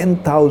gave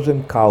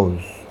 10,000 cows,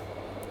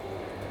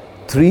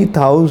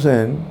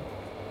 3,000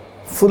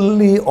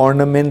 fully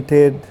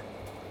ornamented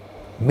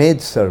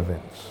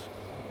maidservants,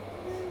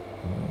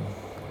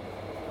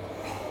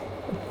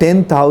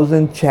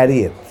 10,000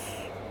 chariots,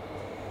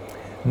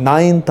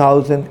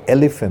 9,000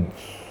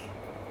 elephants,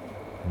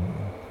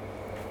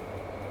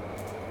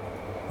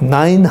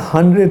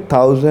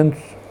 900,000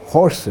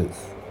 horses.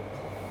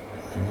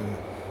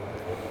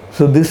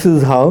 So this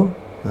is how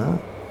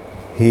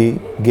he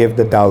gave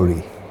the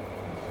dowry.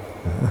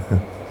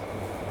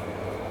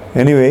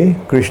 Anyway,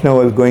 Krishna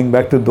was going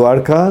back to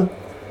Dwarka.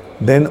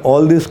 Then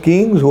all these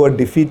kings who were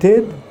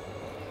defeated,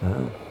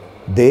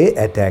 they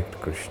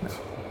attacked Krishna.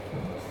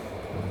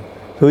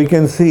 So we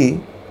can see,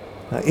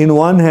 in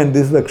one hand,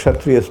 this is the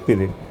Kshatriya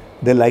spirit.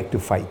 They like to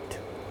fight.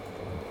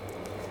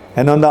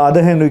 And on the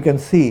other hand, we can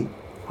see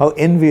how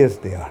envious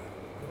they are.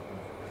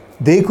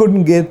 They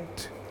couldn't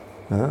get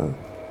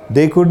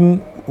They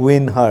couldn't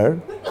win her,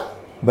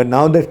 but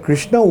now that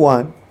Krishna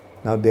won,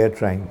 now they are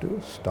trying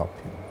to stop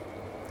him.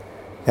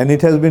 And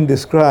it has been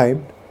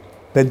described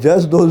that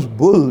just those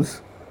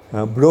bulls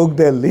broke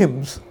their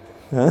limbs.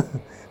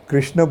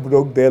 Krishna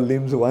broke their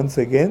limbs once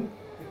again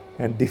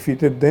and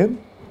defeated them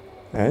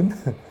and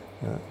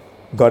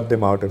got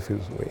them out of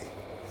his way.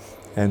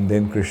 And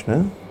then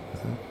Krishna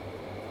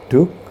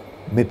took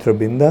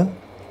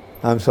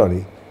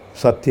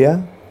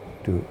Satya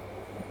to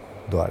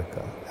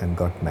Dwarka and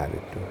got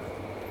married to her.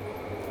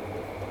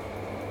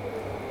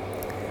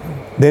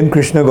 Then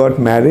Krishna got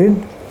married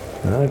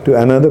to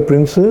another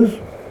princess.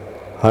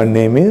 Her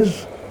name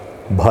is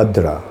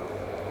Bhadra.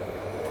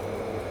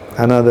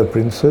 Another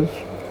princess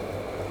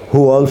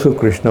who also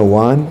Krishna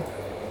won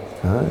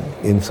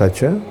in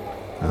such a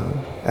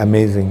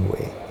amazing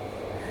way.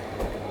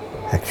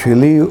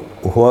 Actually,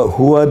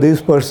 who are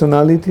these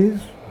personalities?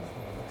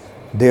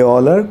 They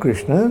all are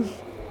Krishna's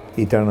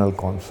eternal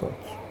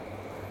consorts,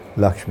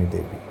 Lakshmi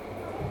Devi.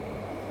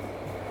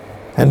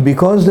 And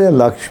because they are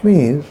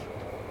Lakshmis,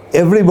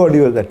 everybody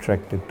was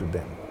attracted to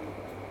them.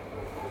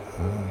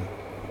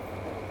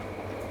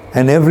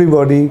 And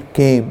everybody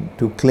came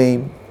to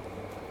claim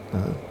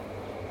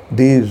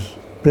these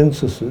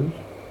princesses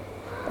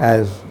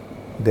as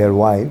their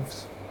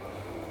wives.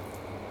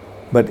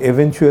 But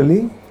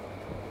eventually,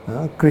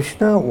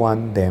 Krishna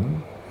won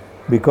them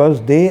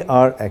because they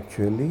are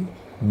actually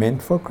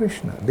meant for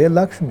Krishna. They are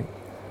Lakshmi.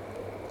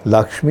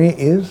 Lakshmi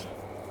is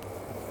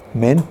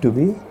meant to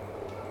be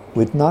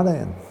with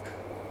Narayan.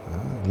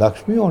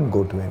 Lakshmi won't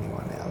go to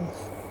anyone else.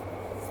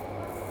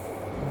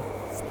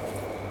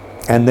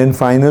 And then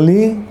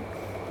finally,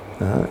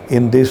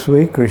 in this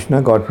way,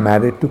 Krishna got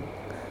married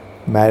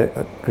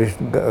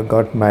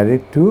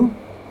to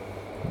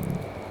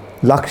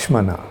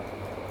Lakshmana.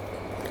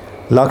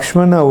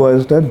 Lakshmana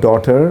was the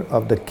daughter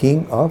of the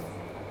king of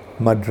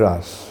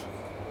Madras.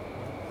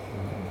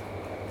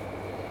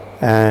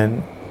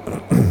 And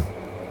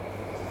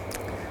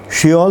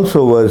she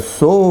also was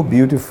so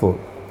beautiful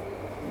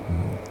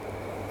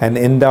and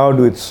endowed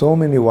with so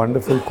many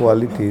wonderful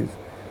qualities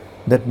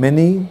that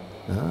many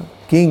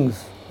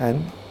kings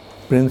and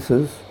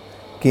princes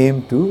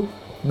came to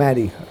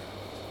marry her.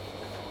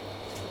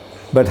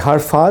 But her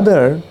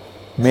father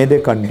made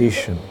a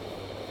condition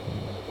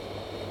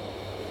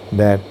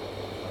that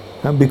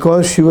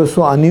because she was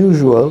so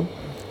unusual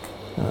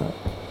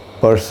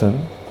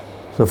person,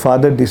 so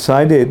father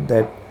decided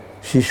that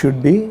she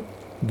should be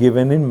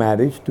given in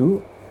marriage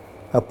to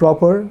a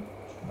proper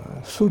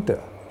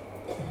suitor.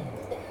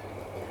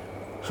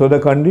 So the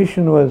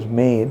condition was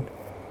made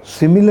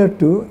similar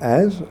to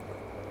as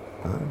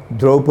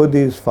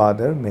Draupadi's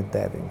father made the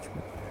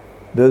arrangement.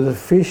 There was a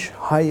fish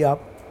high up,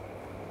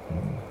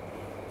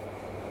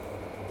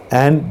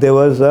 and there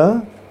was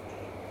a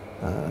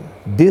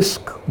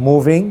disc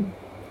moving,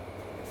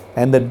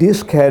 and the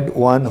disc had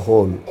one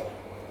hole.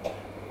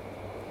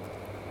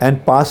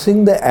 And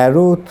passing the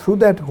arrow through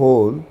that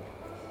hole,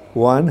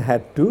 one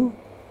had to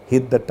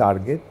hit the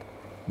target,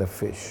 the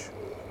fish.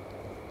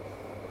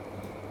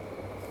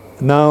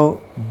 Now,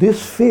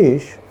 this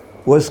fish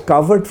was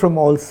covered from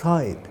all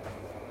sides.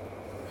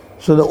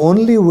 So the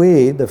only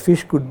way the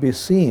fish could be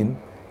seen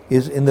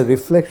is in the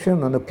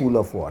reflection on a pool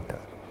of water,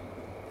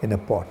 in a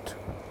pot,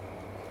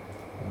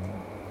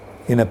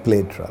 in a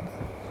plate rather.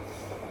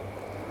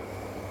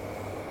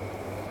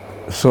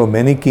 So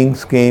many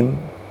kings came,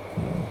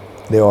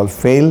 they all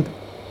failed,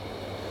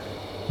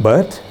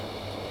 but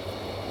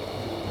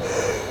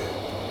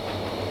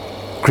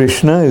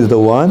Krishna is the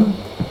one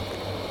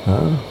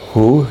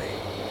who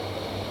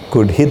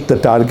could hit the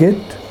target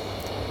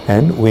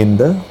and win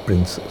the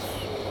princess.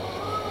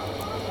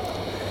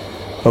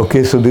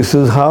 Okay, so this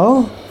is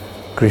how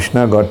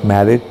Krishna got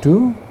married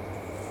to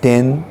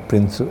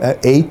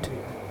 8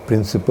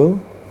 principal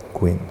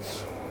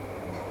queens.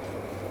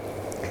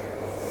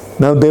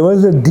 Now there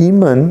was a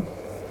demon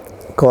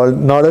called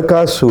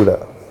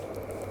Narakasura.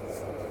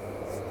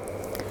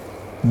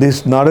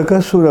 This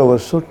Narakasura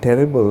was so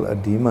terrible a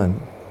demon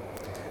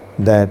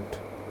that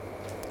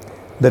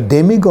the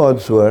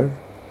demigods were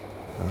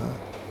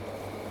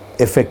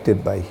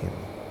affected by him.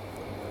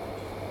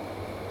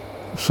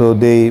 So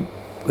they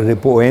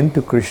went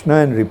to Krishna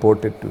and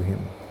reported to him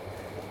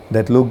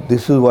that, look,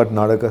 this is what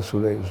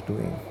Narakasura is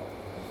doing.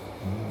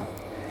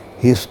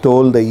 He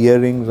stole the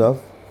earrings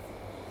of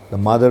the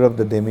mother of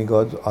the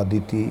demigods,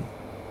 Aditi.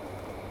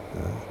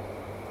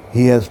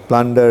 He has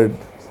plundered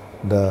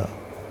the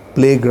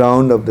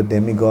playground of the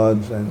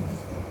demigods, and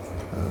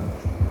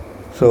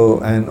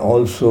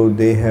also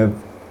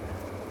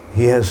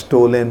he has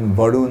stolen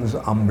Varun's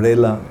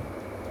umbrella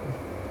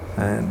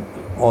and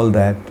all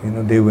that.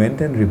 They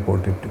went and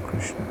reported to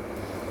Krishna.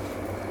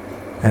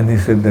 And he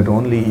said that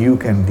only you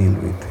can deal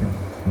with him,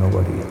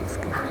 nobody else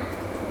can.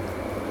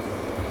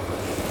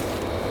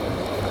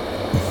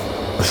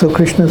 So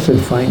Krishna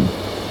said, fine.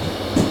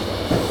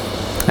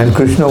 And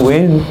Krishna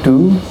went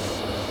to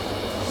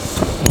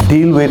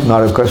deal with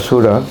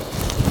Narakasura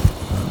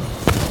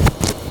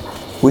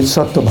with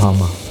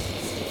Satyabhama.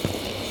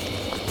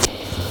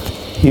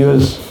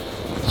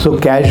 so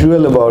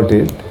casual about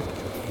it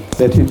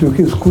that he took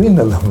his queen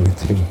along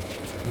with him.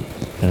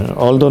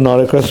 Although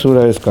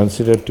Narakasura is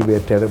considered to be a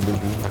terrible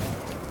demon.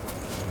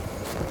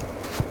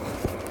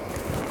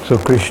 So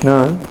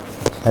Krishna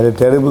had a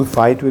terrible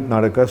fight with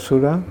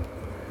Narakasura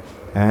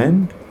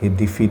and he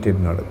defeated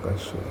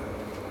Narakasura.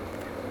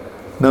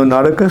 Now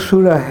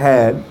Narakasura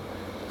had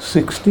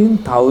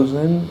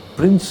 16,000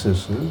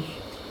 princesses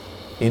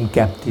in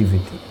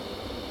captivity.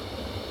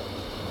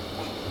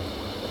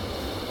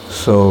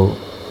 So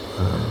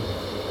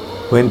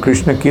when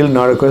Krishna killed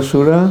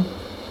Narakasura,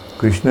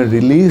 Krishna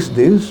released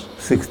these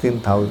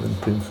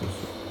 16,000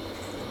 princesses.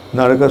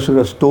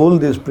 Narakasura stole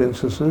these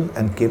princesses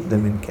and kept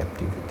them in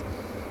captivity.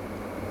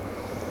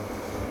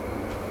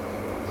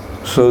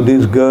 So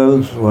these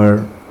girls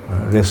were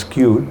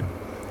rescued,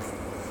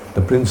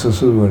 the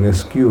princesses were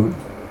rescued.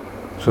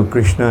 So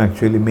Krishna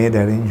actually made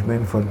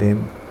arrangement for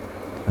them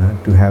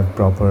to have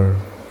proper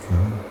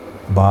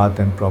bath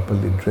and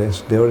properly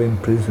dressed. They were in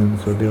prison,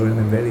 so they were in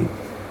a very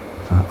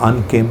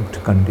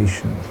unkempt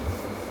condition.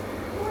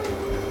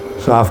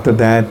 So after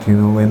that,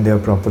 when they are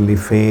properly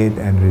fed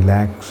and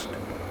relaxed,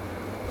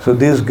 so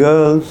these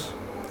girls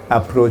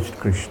approached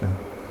Krishna,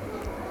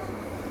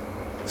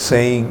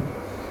 saying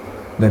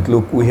that,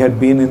 look, we had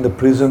been in the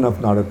prison of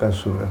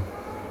Narakasura,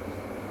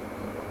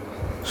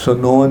 so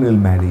no one will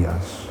marry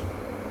us.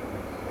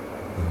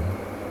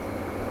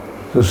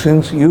 So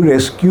since you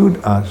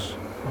rescued us,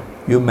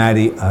 you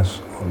marry us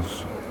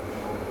also.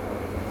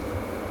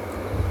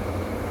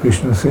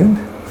 Krishna said,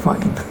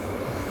 fine.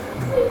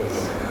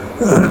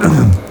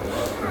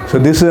 So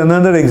this is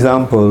another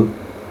example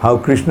how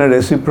Krishna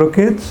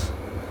reciprocates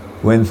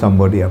when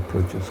somebody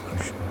approaches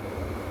Krishna.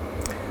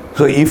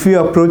 So if you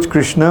approach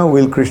Krishna,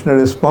 will Krishna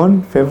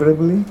respond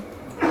favorably?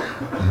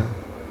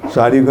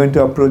 So are you going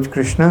to approach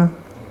Krishna?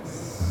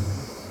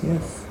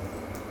 Yes.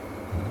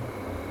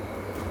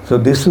 So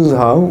this is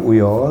how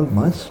we all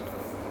must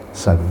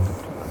surrender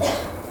to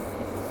us.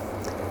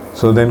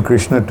 So then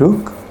Krishna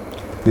took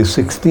the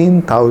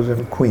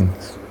 16,000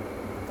 queens,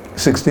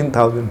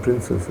 16,000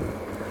 princesses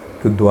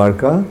to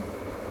Dwarka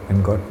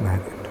and got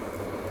married.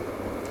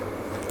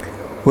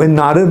 When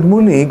Narad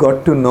Muni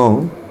got to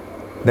know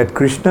that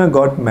Krishna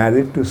got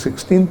married to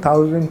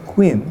 16,000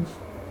 queens,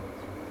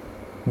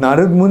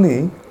 Narad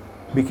Muni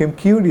became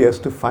curious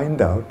to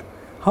find out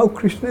how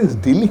Krishna is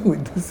dealing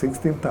with the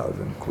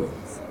 16,000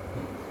 queens.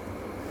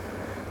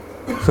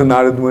 So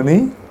Narad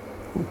Muni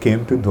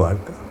came to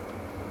Dwarka.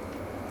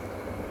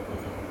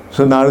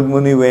 So Narad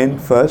Muni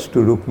went first to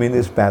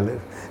Rukmini's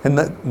palace. And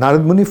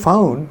Narad Muni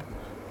found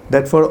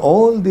that for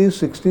all these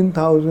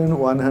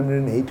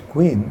 16,108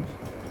 queens,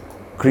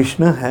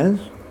 Krishna has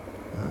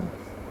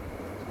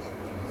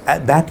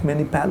that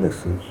many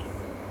palaces.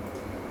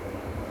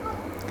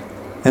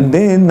 And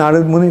then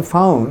Narad Muni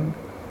found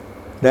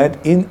that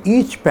in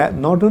each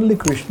not only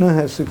Krishna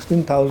has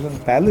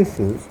 16,000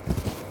 palaces,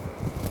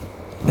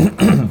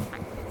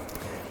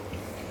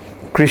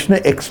 Krishna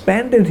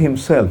expanded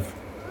himself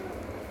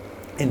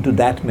into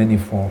that many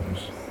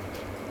forms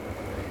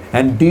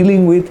and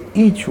dealing with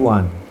each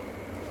one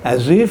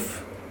as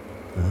if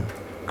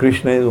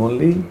Krishna is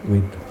only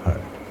with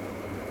her.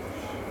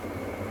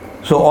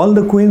 So all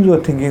the queens were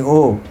thinking,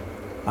 oh,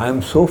 I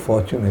am so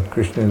fortunate,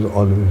 Krishna is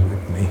always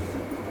with me.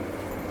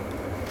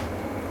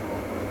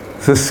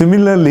 So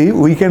similarly,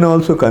 we can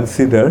also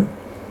consider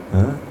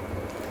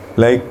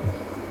like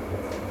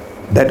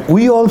that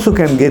we also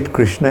can get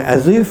Krishna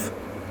as if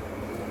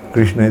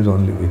Krishna is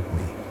only with me.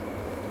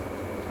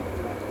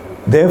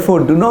 Therefore,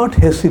 do not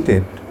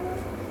hesitate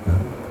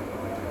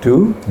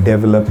to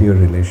develop your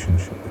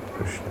relationship with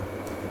Krishna.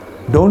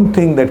 Don't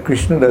think that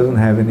Krishna doesn't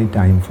have any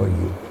time for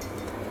you.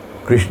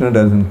 Krishna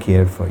doesn't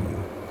care for you.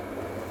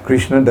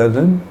 Krishna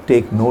doesn't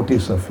take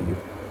notice of you.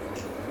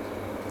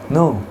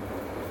 No.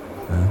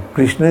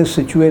 Krishna is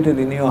situated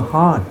in your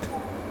heart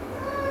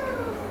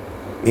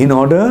in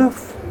order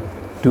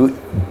to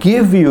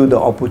give you the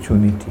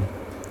opportunity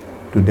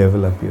to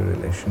develop your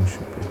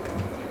relationship with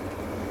him.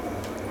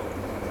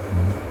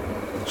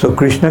 So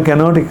Krishna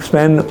cannot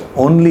expand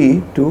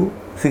only to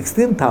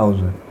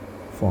 16,000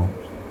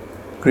 forms.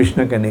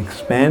 Krishna can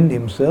expand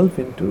himself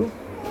into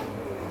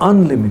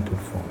unlimited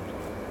forms.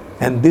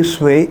 And this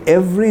way,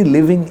 every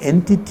living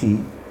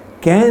entity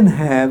can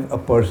have a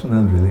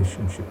personal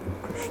relationship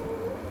with Krishna.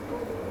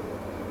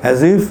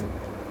 As if,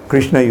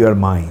 Krishna, you are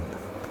mine.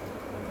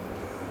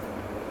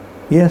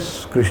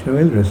 Yes, Krishna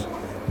will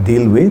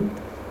deal with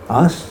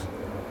us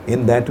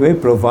in that way,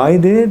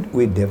 provided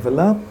we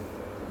develop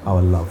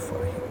our love for him.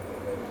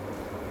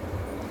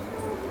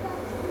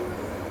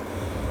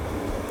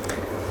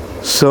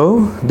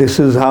 So, this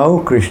is how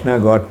Krishna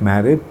got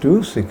married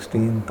to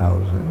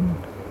 16,000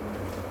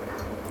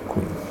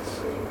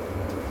 queens.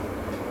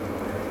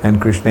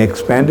 And Krishna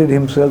expanded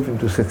himself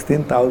into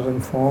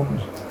 16,000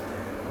 forms.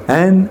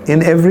 And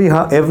in every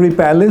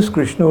palace,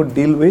 Krishna would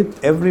deal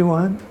with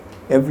everyone,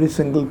 every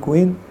single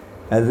queen,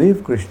 as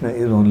if Krishna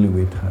is only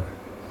with her.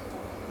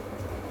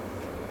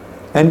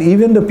 And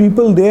even the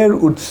people there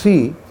would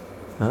see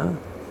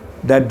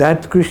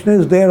that Krishna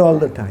is there all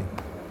the time.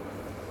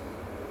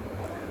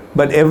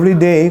 But every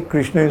day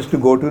Krishna used to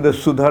go to the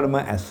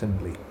Sudharma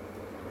assembly.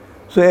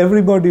 So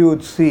everybody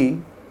would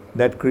see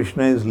that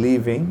Krishna is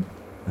leaving.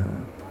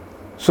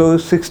 So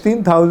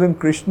 16,000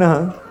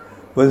 Krishna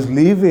was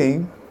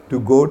leaving to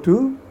go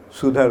to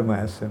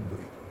Sudharma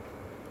assembly.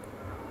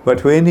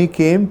 But when he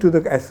came to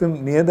the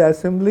near the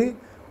assembly,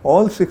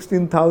 all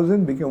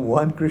 16,000 became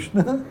one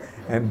Krishna,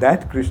 and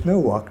that Krishna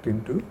walked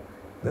into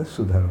the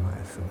Sudharma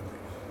assembly.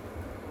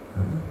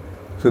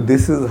 So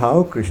this is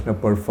how Krishna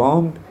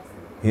performed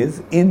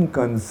his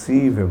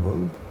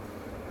inconceivable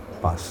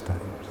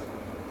pastimes.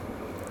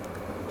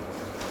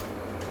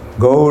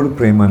 Gaur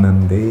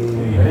Premanande.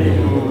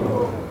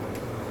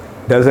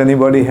 Does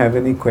anybody have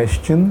any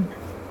question?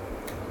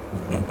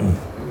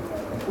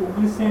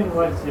 Ugrasen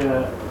was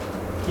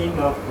king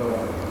of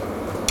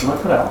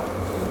Mathura.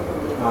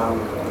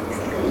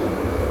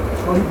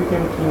 How he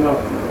became king of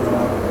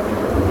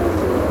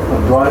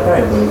Dwarka,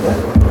 I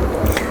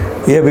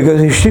believe. Yeah,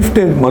 because he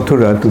shifted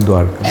Mathura to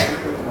Dwarka.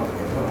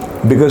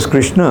 Because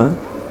Krishna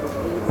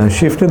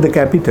shifted the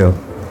capital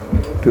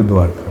to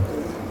Dwarka.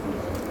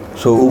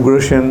 So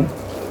Ugrasen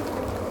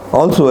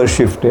also was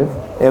shifted.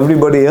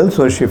 Everybody else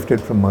was shifted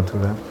from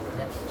Mathura.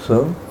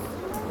 So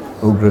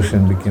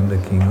Ugrasen became the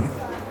king.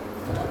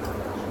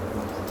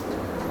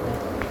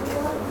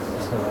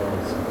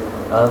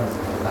 I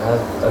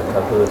have a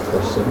couple of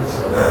questions.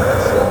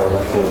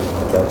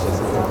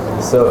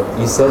 So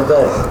you said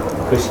that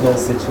Krishna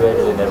is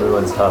situated in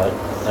everyone's heart,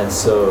 and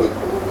so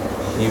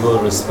he will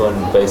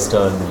respond based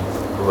on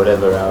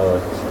whatever our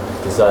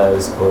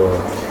desires or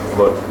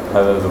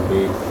however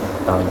we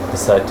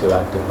decide to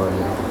act upon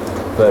it.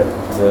 But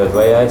the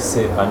way I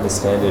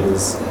understand it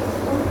is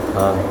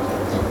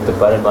the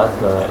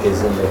Paramatma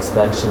is an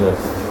expansion of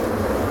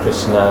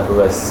Krishna who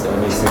has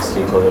only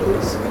 60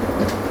 qualities,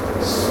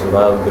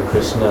 while the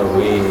Krishna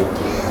we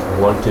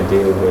want to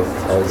deal with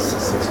has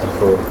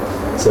 64.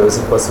 So is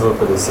it possible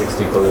for the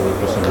 60 quality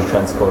Krishna to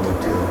transform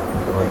into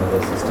one of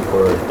the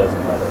 64, or it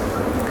doesn't matter?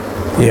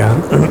 Yeah.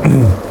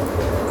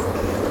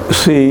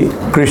 See,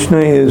 Krishna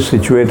is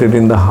situated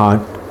in the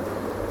heart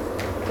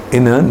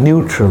in a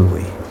neutral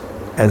way,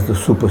 as the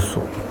super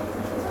soul.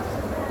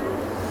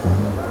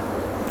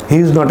 He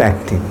is not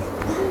acting.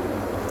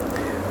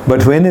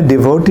 But when a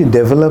devotee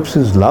develops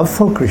his love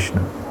for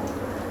Krishna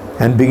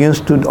and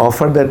begins to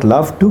offer that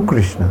love to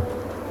Krishna,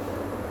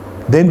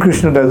 then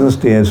Krishna doesn't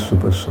stay as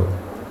super soul.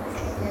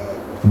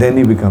 Then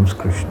he becomes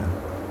Krishna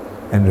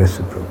and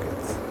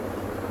reciprocates.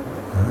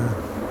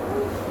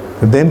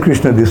 So then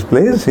Krishna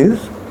displays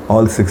his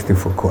all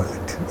 64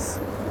 qualities.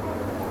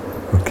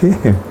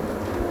 Okay?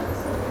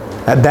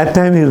 At that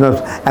time he is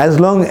not, as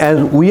long as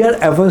we are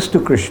averse to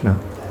Krishna,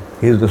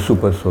 he is the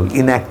super soul,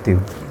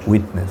 inactive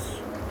witness.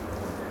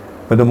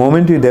 But the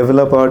moment we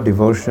develop our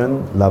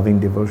devotion, loving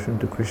devotion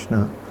to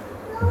Krishna,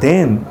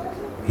 then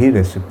he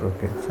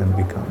reciprocates and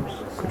becomes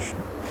Krishna.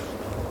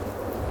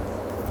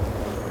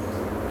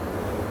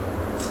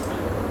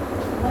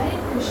 Why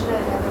did Krishna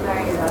never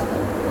marry Radha?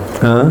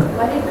 Huh?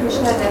 Why did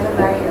Krishna never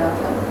marry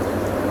Radha?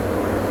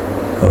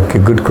 Okay,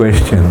 good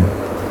question.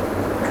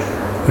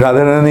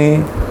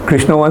 Radharani,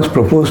 Krishna once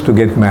proposed to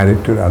get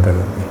married to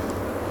Radharani.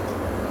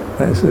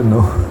 I said,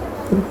 no,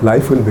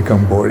 life will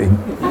become boring.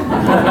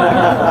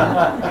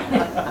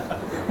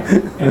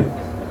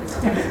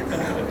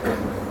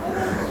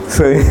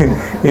 So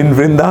in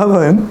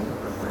Vrindavan,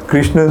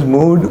 Krishna's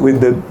mood with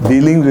the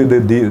dealings with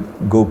the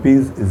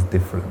gopis is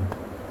different.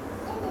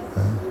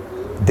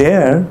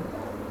 There,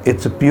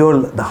 it's a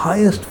pure, the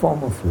highest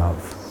form of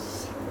love.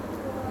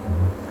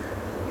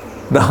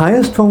 The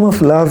highest form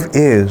of love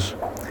is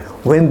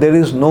when there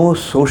is no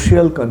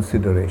social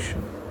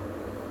consideration.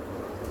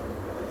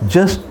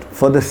 Just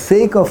for the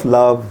sake of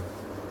love,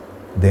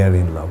 they are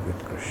in love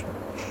with Krishna.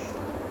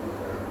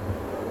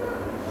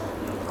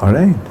 All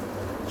right?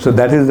 So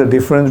that is the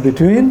difference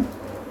between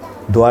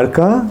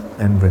Dwarka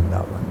and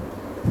Vrindavan.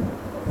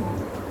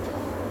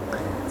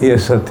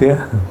 Yes,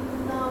 Satya?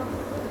 Now,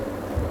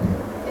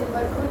 in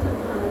Vaikuntha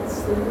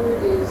Ghats, the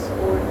mood is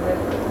awe and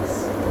reverence.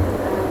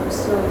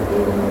 So in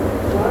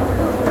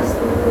Dwarka, what's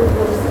the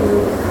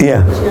mood?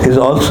 Yeah, is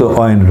also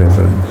awe and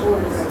reverence.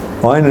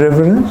 Awe and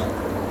reverence,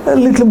 a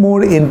little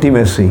more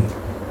intimacy.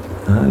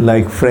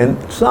 Like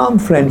some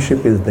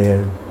friendship is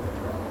there.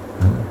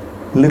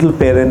 Little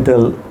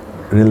parental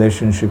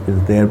relationship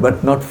is there,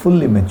 but not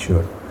fully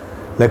mature.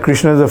 Like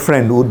Krishna is a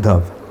friend,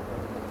 Uddhav.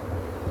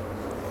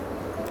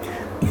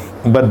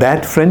 But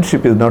that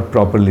friendship is not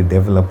properly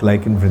developed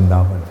like in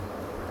Vrindavan.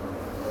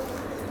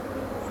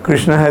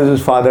 Krishna has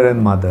his father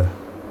and mother.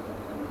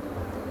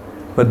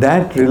 But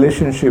that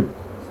relationship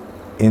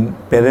in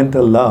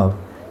parental love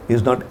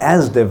is not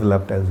as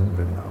developed as in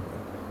Vrindavan.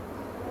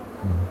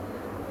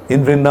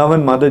 In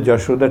Vrindavan, Mother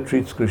Jashoda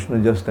treats Krishna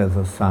just as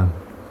a son.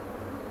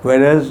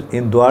 Whereas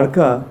in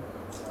Dwarka,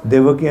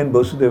 Devaki and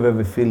Vasudeva have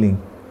a feeling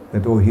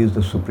that, oh, he is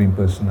the Supreme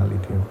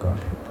Personality of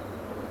Godhead.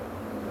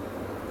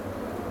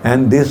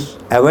 And this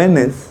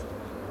awareness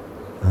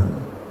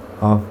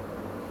of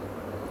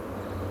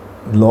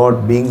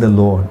Lord being the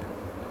Lord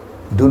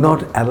do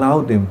not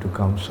allow them to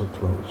come so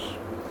close.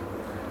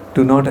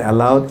 do not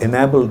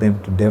enable them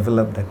to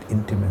develop that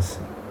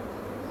intimacy.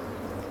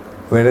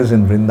 Whereas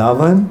in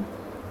Vrindavan,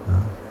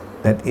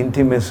 that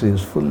intimacy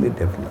is fully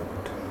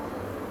developed.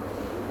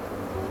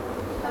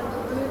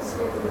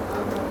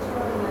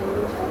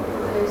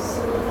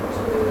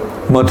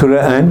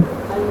 Mathura and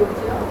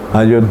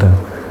Ayodhya.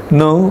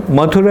 No,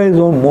 Mathura is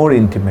more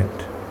intimate.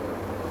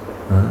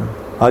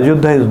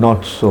 Ayodhya is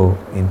not so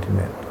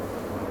intimate.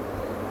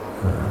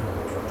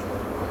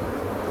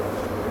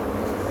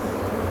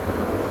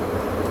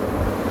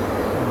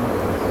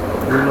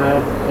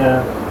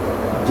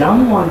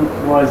 Jamwan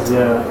was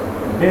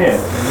there.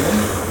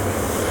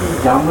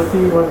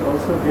 Jambavati was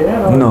also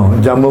there? Or? No,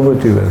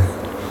 Jambavati was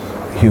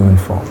human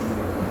form.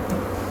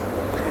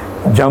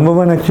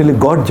 Jambavan actually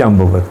got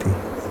Jambavati.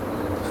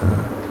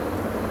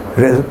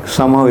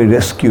 Somehow he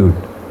rescued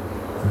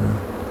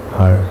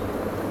her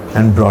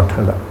and brought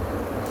her up.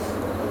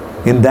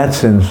 In that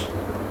sense,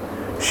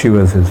 she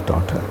was his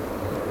daughter.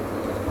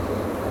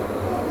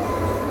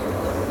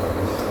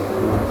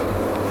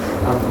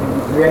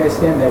 We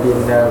understand that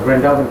in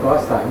Vrindavan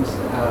Pastimes,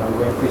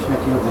 when Krishna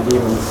killed the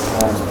demons,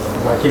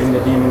 by killing the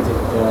demons, it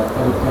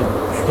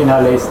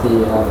annihilates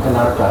the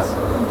anarchas.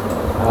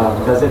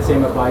 Does that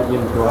same apply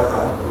in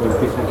Dwarka when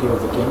Krishna killed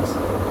the kings?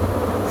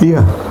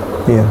 Yeah.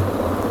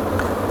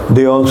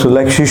 They also,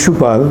 like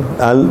Shishupal,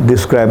 I'll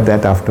describe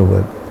that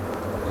afterward.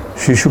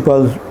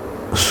 Shishupal's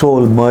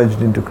soul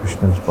merged into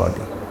Krishna's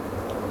body.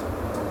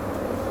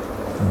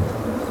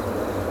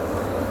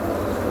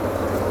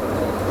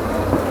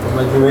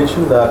 You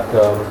mentioned that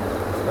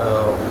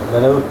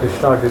whenever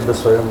Krishna did the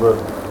Swayamvar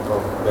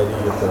of Delhi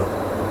with the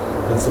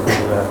principal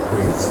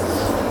queens,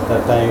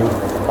 that time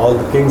all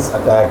the kings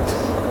attacked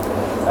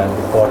and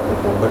they fought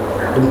with him. But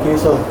in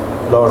case of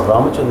Lord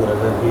Ramachandra,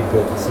 when he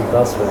did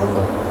Sita's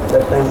Swayamvar,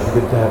 that time it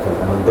didn't happen.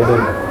 I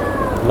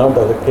mean, none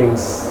of the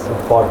kings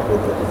fought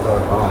with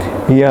Lord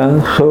Ram.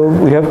 Yeah, so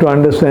we have to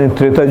understand in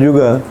Treta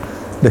Yuga,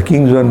 the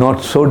kings were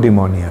not so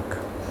demoniac.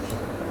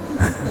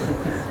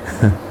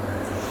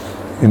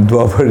 In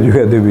Dwapar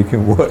Yuga, they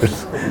became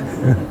worse.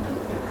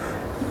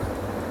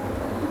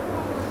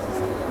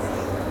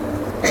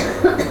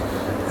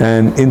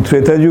 And in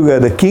Treta Yuga,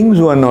 the kings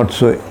were not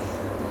so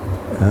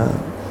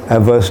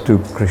averse to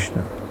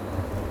Krishna.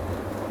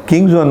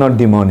 Kings were not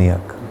demoniac.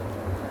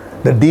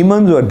 The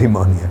demons were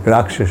demoniac,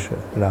 Rakshasa,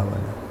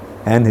 Ravana,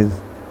 and his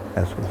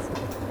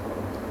associates.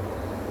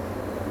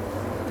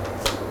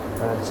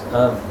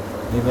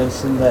 You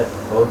mentioned that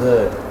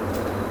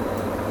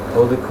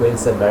all the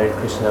queens that married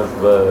Krishna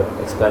were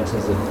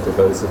expansions of the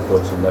goddess of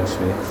fortune,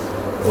 Lakshmi.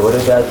 What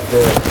about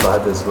the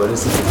fathers? What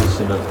is the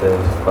position of the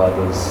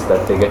fathers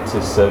that they get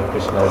to serve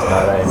Krishna as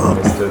Narayana and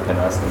they still can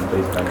ask him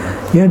please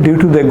Brahma? Yeah, due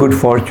to their good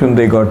fortune,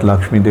 they got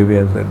Lakshmi Devi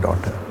as their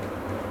daughter.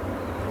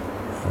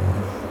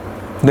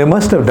 They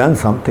must have done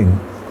something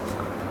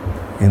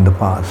in the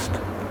past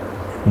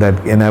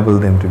that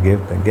enabled them to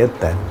get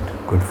that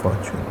good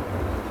fortune.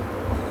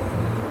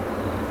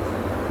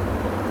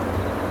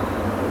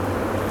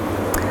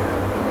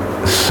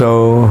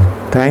 So,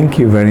 thank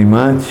you very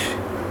much.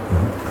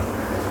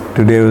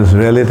 Today was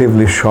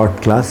relatively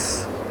short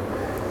class,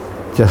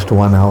 just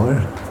 1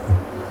 hour.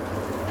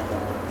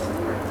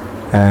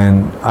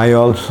 And I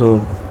also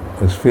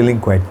was feeling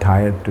quite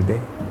tired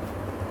today.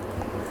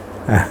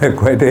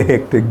 Quite a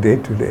hectic day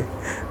today.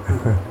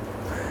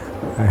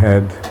 I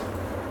had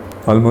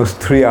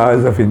almost 3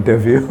 hours of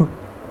interview.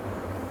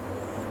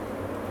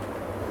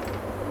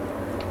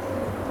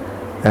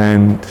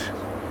 And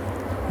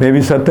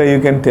maybe Satta,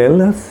 you can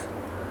tell us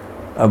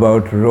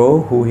about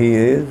Ro, who he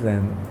is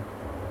and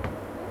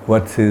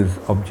what's his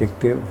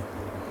objective.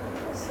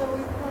 So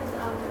we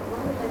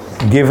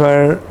can Give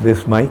her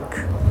this mic.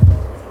 She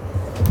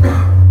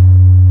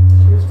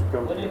used to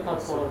come.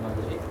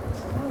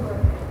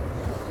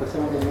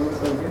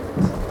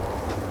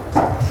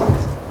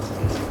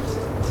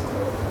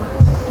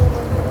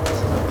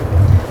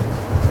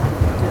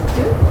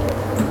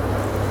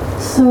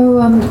 So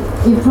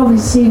you've probably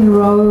seen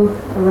Ro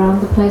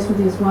around the place with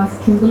his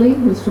wife Kimberly,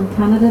 who's from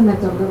Canada, and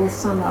they've got a little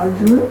son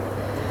Arjun.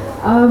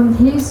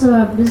 He's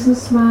a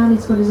businessman,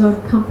 he's got his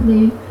own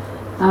company.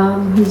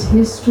 His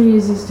history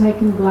is he's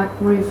taken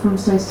BlackBerry from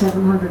say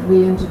 700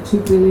 million to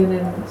 2 billion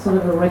in sort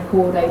of a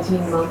record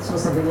 18 months or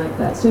something like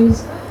that. So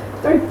he's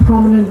very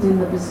prominent in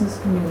the business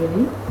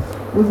community.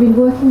 We've been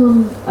working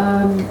on,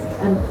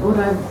 and what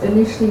I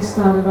initially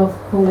started off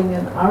calling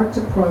an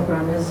ARTA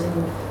program is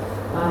in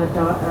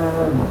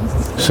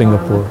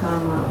Singapore.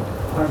 Karma,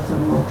 Artha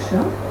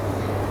Moksha.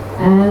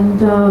 And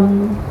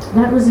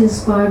that was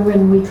inspired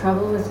when we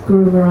traveled with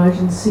Guru Marrige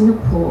in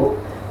Singapore.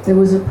 There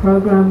was a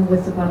program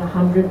with about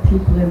 100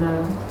 people in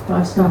a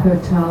 5-star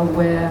hotel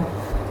where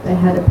they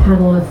had a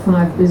panel of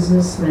 5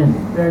 businessmen,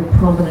 very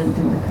prominent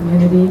in the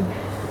community.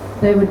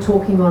 They were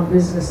talking on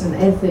business and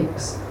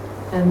ethics.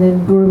 And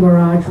then Guru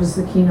Marrige was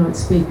the keynote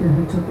speaker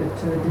who took it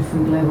to a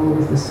different level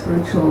with the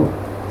spiritual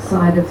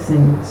side of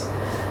things.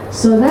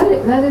 So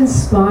that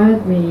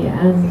inspired me,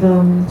 and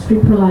Sri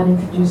Prahlad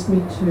introduced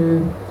me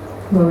to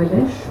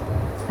Roilesh,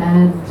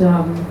 and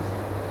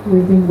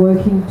we've been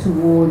working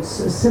towards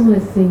a similar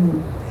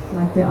thing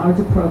like the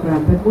Arta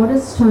program. But what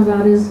it's turned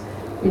out is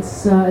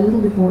it's a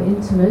little bit more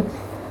intimate.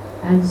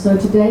 And so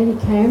today he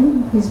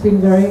came, he's been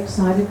very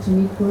excited to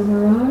meet Guru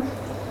Maharaj.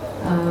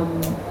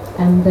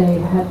 And they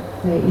had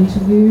their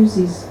interviews.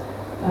 He's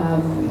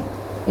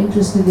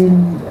interested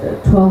in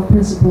 12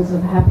 principles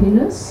of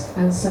happiness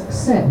and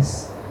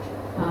success.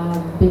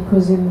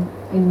 Because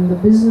in the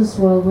business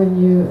world,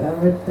 when you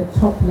are at the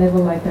top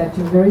level like that,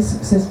 you're very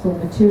successful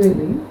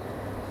materially,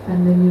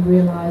 and then you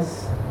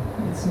realize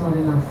it's not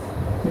enough.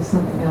 There's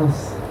something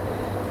else.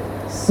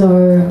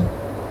 So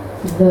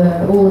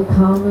all the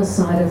karma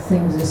side of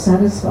things is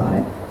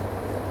satisfied.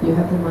 You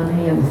have the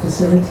money and the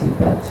facility,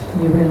 but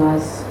you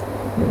realize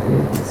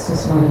it's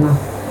just not enough.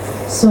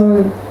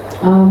 So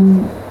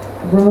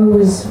Ro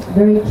was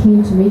very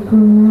keen to meet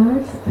Guru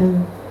Maharaj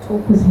and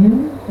talk with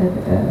him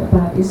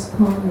about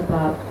ISKCON,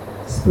 about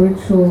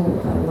spiritual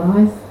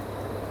life.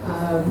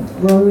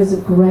 Ro is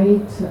a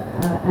great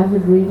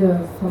avid reader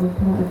of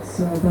Prabhupada's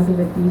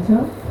Bhagavad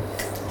Gita,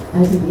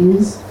 as it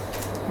is,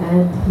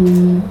 and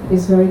he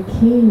is very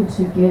keen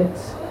to get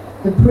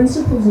the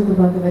principles of the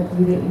Bhagavad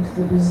Gita into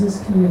the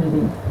business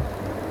community.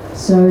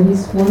 So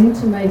he's wanting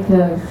to make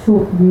a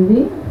short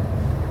movie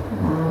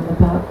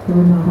about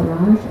Guru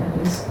Maharaj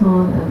and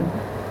ISKCON and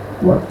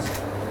what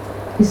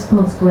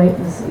ISKCON's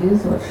greatness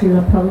is, what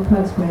Srila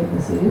Prabhupada's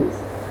greatness is.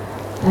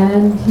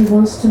 And he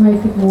wants to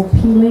make it more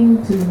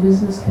appealing to the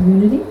business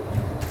community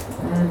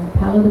and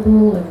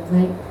palatable, and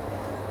make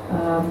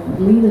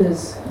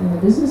leaders in the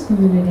business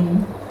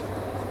community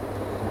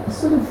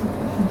sort of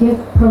get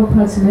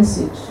Prabhupada's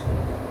message.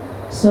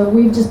 So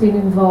we've just been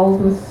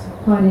involved with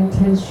quite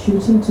intense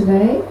shooting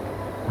today.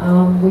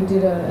 We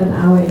did an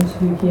hour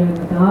interview here in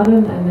the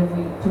garden, and then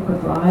we took a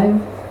drive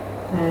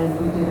and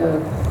we did a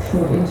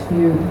short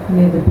interview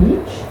near the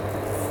beach.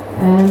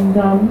 And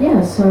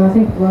so I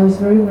think Ro's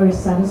very, very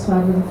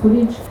satisfied with the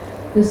footage.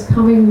 This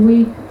coming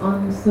week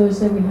on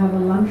Thursday we have a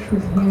lunch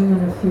with him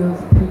and a few of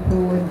the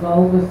people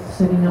involved with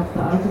setting up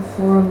the Arta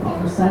Forum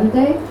on the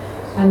Saturday.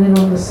 And then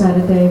on the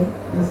Saturday,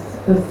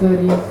 the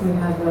 30th, we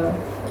have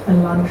a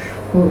lunch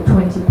for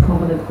 20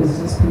 prominent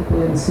business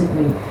people in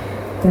Sydney.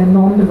 They're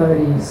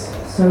non-devotees.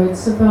 So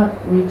it's about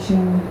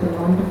reaching the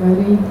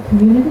non-devotee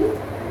community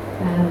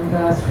and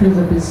through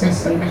the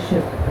business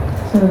leadership.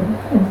 So,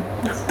 yeah.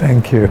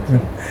 Thank you.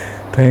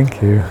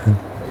 Thank you.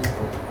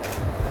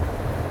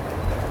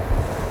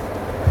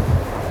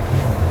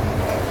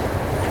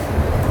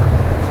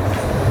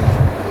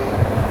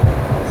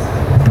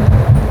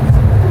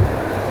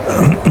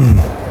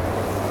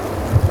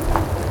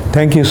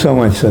 Thank you so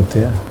much,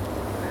 Satya.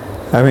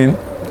 I mean,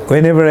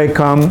 whenever I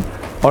come,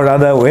 or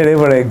rather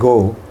wherever I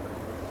go,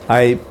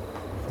 I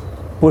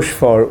push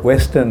for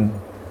Western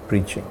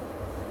preaching.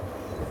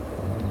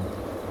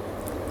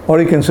 Or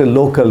you can say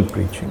local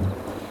preaching.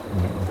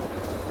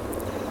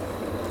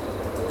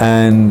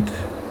 And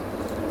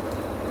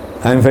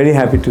I'm very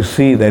happy to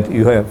see that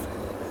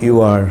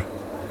you are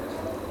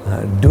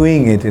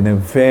doing it in a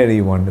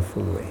very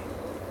wonderful way.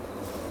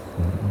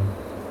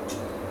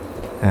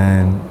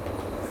 And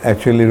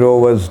actually Ro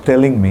was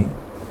telling me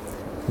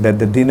that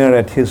the dinner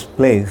at his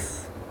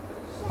place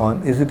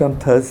is it on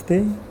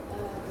Thursday?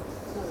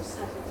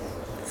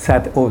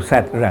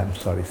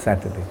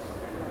 Saturday.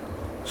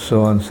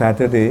 So on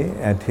Saturday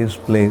at his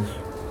place,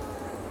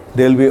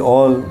 there'll be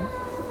all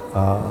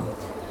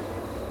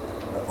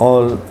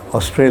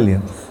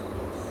Australians,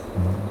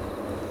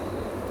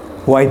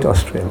 white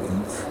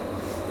Australians.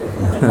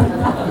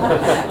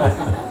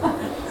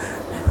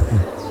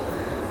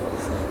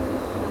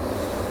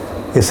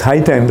 It's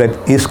high time that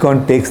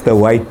ISKCON takes the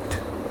white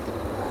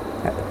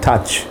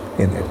touch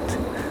in it.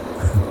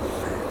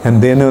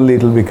 And then only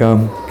it will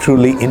become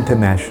truly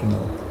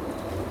international.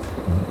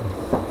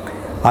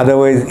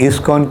 Otherwise,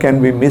 ISKCON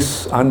can be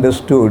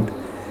misunderstood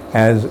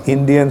as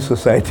Indian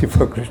Society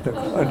for Krishna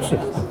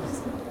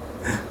Consciousness.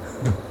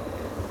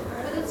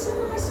 But it's a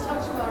nice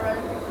touch, Maharaj,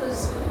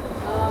 because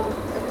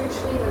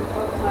originally when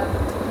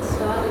Prabhupada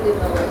started in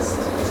the West,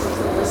 it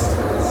was the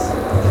Westerners.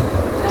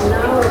 And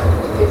now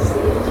it's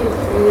the Indian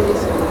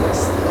communities in the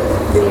West that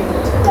are being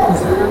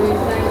attacked. And I mean,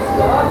 thank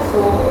God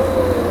for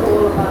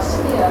all of us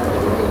here, the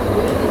Indian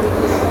community,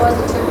 because otherwise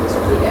the temples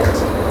would be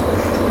empty.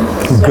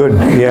 Good,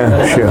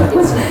 yeah, sure.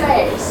 It's a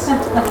phase. We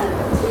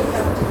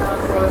have to now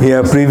grow.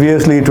 Yeah,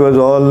 previously it was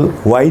all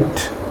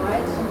white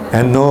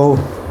and no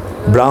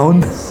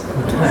brown.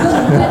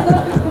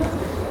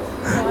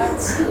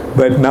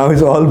 But now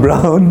it's all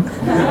brown,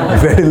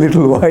 very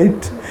little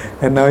white,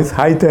 and now it's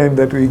high time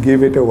that we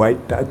give it a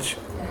white touch,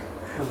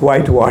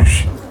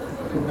 whitewash.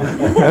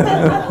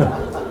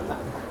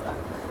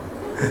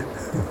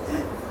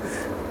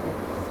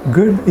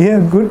 Good, yeah,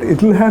 good,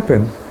 it will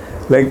happen.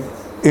 Like,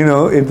 you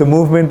know, if the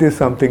movement is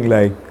something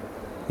like,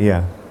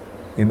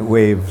 in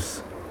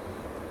waves.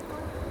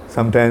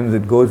 Sometimes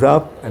it goes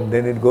up and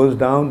then it goes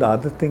down, the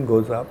other thing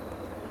goes up.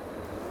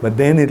 But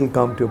then it will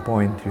come to a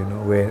point,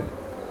 where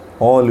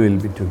all will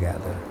be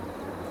together.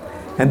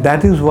 And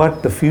that is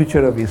what the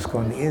future of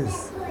ISKCON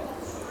is.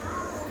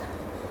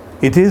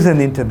 It is an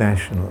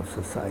international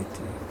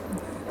society.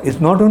 It's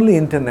not only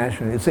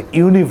international, it's a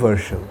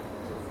universal.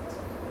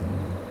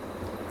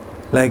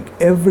 Like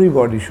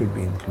everybody should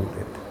be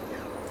included.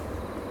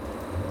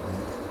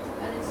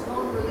 And it's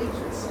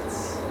non-religious.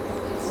 It's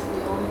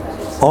beyond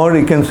that. Or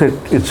you can say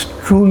it's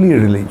truly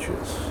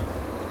religious.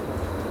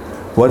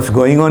 What's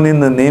going on in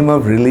the name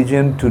of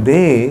religion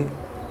today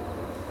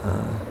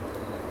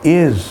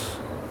is,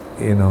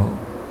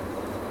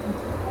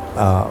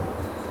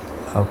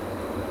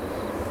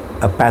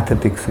 a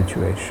pathetic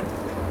situation.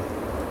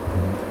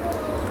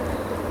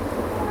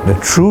 The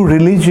true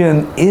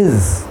religion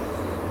is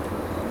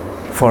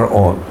for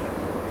all.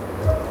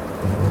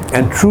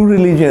 And true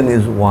religion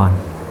is one.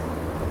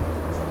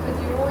 But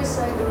you always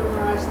say, Guru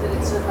Maharaj, that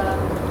it's about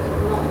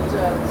not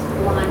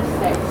blind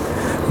faith.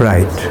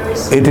 Right.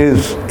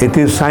 It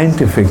is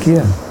scientific,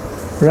 yeah.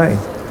 Right.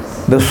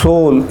 The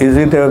soul, is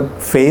it a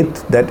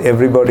faith that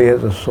everybody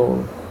has a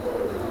soul?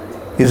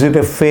 Is it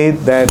a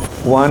faith that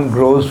one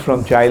grows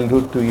from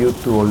childhood to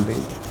youth to old age?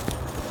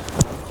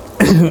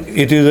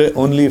 It is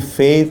only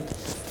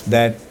faith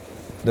that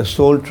the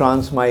soul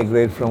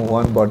transmigrates from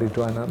one body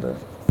to another.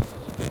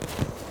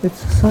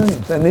 It's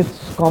science and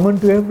it's common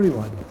to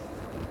everyone.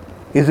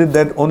 Is it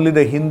that only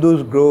the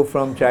Hindus grow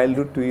from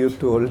childhood to youth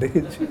to old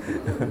age?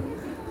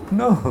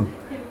 No.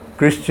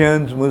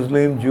 Christians,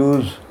 Muslims,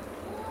 Jews,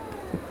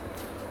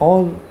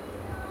 all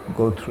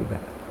go through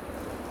that.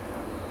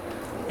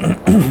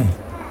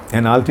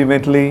 And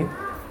ultimately,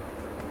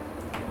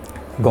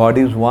 God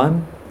is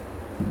one,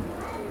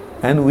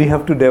 and we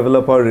have to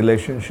develop our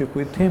relationship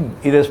with Him,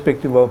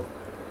 irrespective of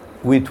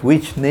with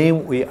which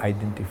name we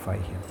identify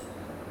Him.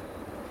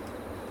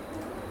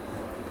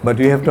 But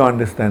we have to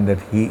understand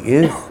that He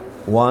is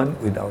one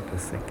without a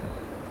second.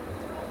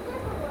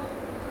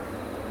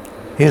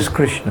 He is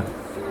Krishna.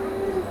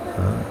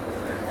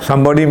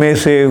 Somebody may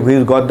say, who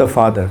is God the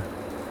Father?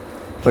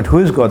 But who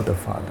is God the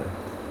Father?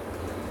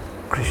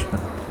 Krishna.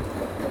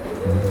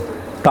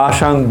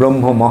 Tashang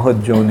Brahma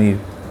Mahajjoni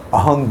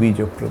Aham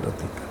Bija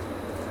Pradapita.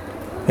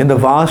 In the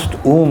vast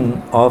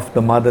womb of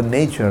the Mother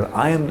Nature,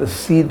 I am the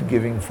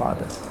seed-giving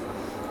Father.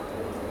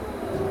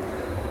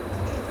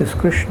 It's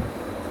Krishna.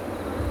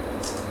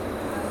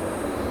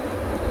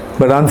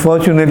 But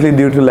unfortunately,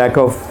 due to lack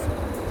of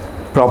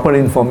proper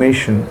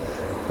information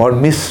or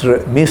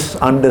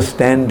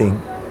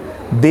misunderstanding,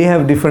 they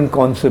have different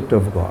concept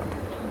of God.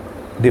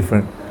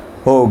 Different.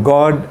 Oh,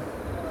 God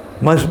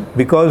must,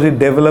 because it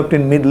developed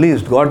in Middle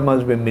East, God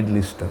must be Middle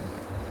Eastern.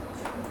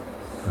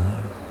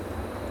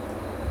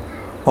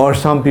 Or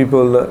some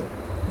people,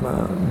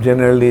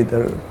 generally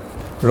the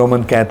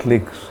Roman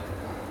Catholics,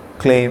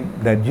 claim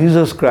that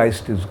Jesus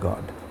Christ is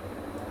God.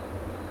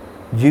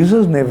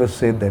 Jesus never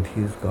said that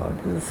He is God.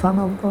 He is the Son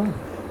of God.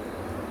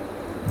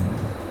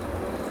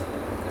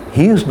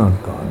 He is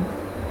not God,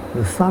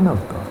 the Son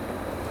of God.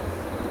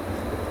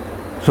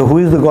 So who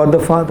is the God the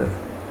Father?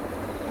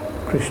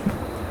 Krishna.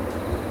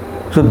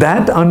 So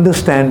that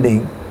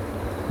understanding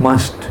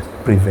must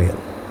prevail.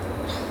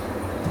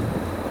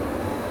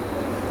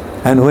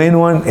 And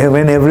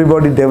when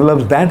everybody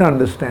develops that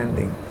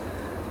understanding,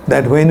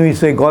 that when we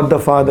say God the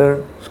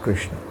Father, it's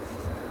Krishna.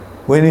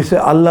 When we say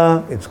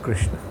Allah, it's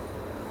Krishna.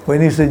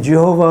 When we say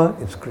Jehovah,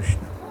 it's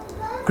Krishna.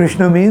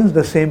 Krishna means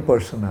the same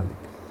personality.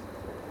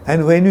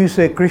 And when we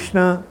say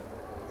Krishna,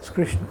 it's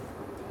Krishna,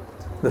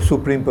 the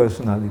Supreme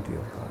Personality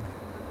of God.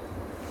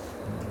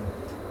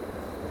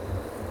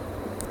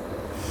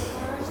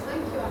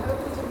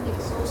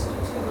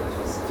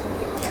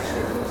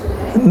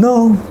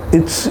 No,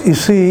 you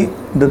see,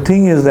 the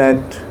thing is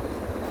that,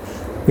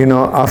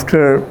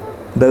 after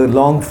the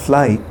long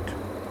flight,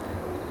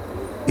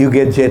 you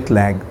get jet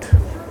lagged.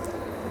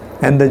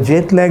 And the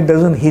jet lag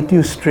doesn't hit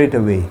you straight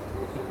away.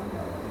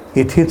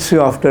 It hits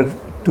you after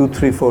 2,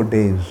 3, 4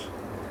 days.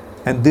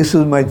 And this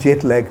is my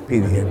jet lag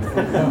period.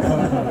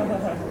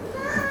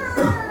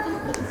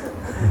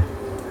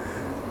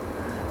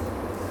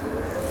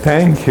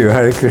 Thank you,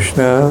 Hare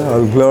Krishna.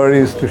 All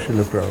glories to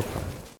Srila Prabhupada.